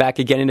kept going back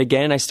again and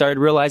again. I started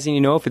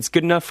realizing, if it's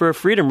good enough for a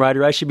Freedom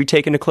Rider, I should be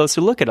taking a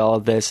closer look at all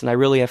of this. And I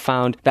really have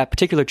found that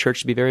particular church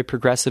to be very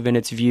progressive in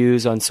its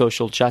views on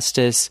social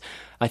justice.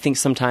 I think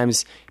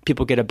sometimes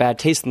people get a bad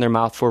taste in their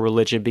mouth for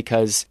religion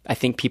because I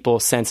think people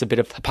sense a bit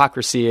of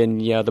hypocrisy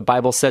and, the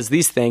Bible says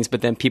these things,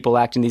 but then people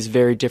act in these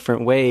very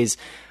different ways.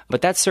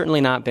 But that's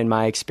certainly not been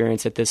my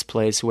experience at this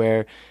place,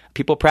 where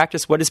people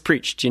practice what is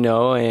preached,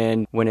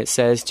 and when it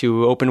says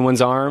to open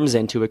one's arms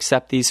and to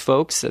accept these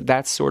folks,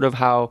 that's sort of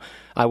how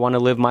I want to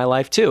live my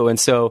life too. And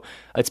so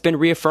it's been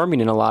reaffirming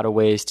in a lot of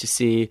ways to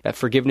see that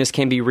forgiveness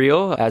can be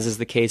real, as is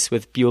the case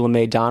with Beulah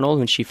Mae Donald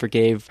when she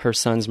forgave her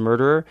son's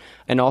murderer,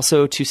 and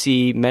also to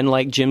see men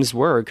like Jim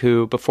Zwerg,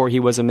 who, before he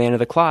was a man of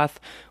the cloth,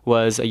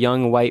 was a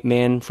young white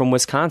man from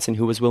Wisconsin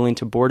who was willing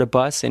to board a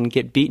bus and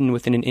get beaten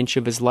within an inch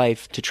of his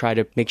life to try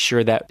to make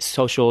sure that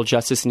social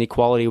justice and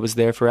equality was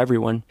there for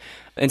everyone.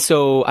 And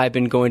so I've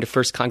been going to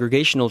First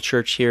Congregational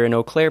Church here in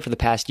Eau Claire for the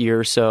past year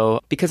or so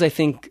because I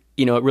think,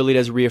 it really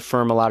does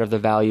reaffirm a lot of the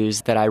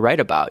values that I write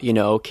about,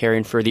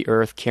 caring for the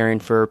earth, caring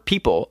for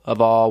people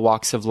of all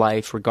walks of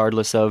life,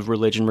 regardless of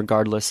religion,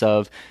 regardless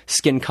of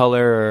skin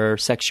color or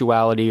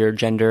sexuality or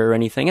gender or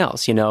anything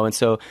else, And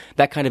so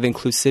that kind of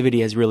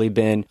inclusivity has really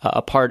been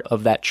a part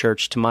of that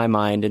church to my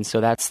mind. And so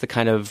that's the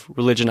kind of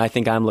religion I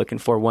think I'm looking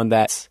for, one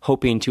that's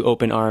hoping to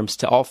open arms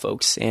to all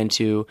folks and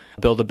to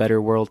build a better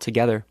world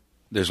together.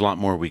 There's a lot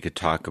more we could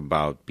talk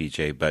about,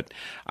 BJ, but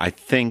I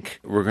think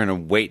we're going to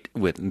wait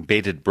with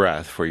bated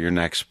breath for your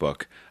next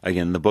book.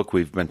 Again, the book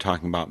we've been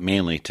talking about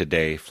mainly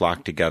today,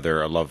 Flock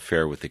Together, A Love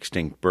Affair with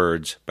Extinct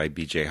Birds by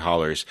BJ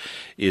Hollers,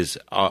 is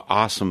an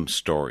awesome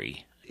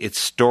story. It's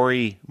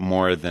story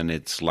more than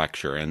it's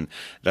lecture, and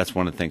that's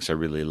one of the things I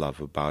really love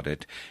about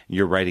it.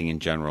 Your writing in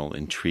general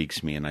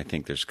intrigues me, and I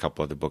think there's a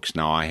couple other books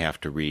now I have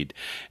to read,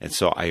 and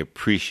so I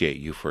appreciate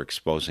you for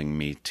exposing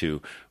me to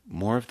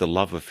more of the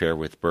love affair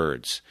with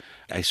birds.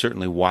 I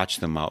certainly watch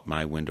them out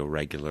my window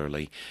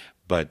regularly,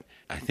 but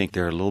I think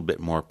they're a little bit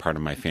more part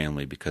of my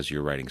family because of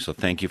your writing. So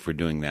thank you for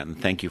doing that, and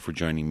thank you for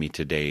joining me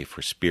today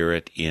for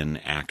Spirit in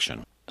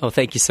Action. Oh,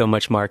 thank you so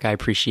much, Mark. I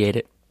appreciate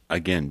it.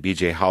 Again,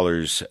 BJ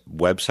Hollers'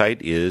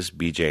 website is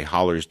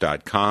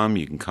bjhollers.com.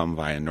 You can come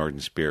via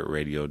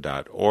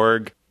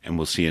northernspiritradio.org, and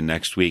we'll see you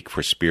next week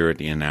for Spirit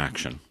in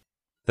Action.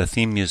 The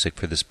theme music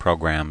for this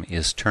program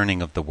is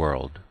Turning of the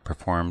World,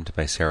 performed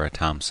by Sarah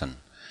Thompson.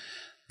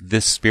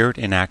 This Spirit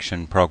in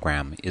Action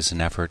program is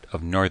an effort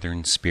of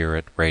Northern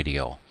Spirit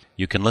Radio.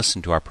 You can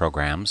listen to our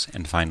programs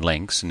and find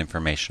links and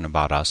information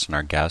about us and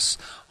our guests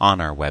on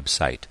our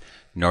website,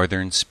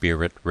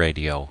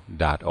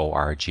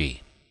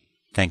 northernspiritradio.org.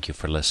 Thank you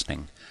for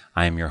listening.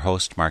 I am your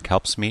host, Mark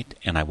Helpsmeet,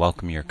 and I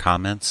welcome your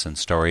comments and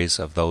stories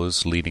of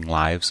those leading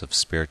lives of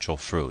spiritual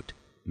fruit.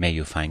 May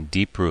you find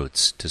deep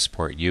roots to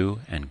support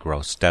you and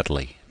grow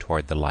steadily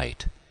toward the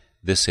light.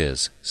 This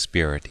is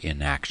Spirit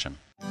in Action.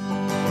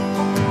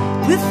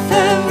 With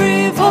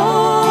every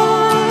voice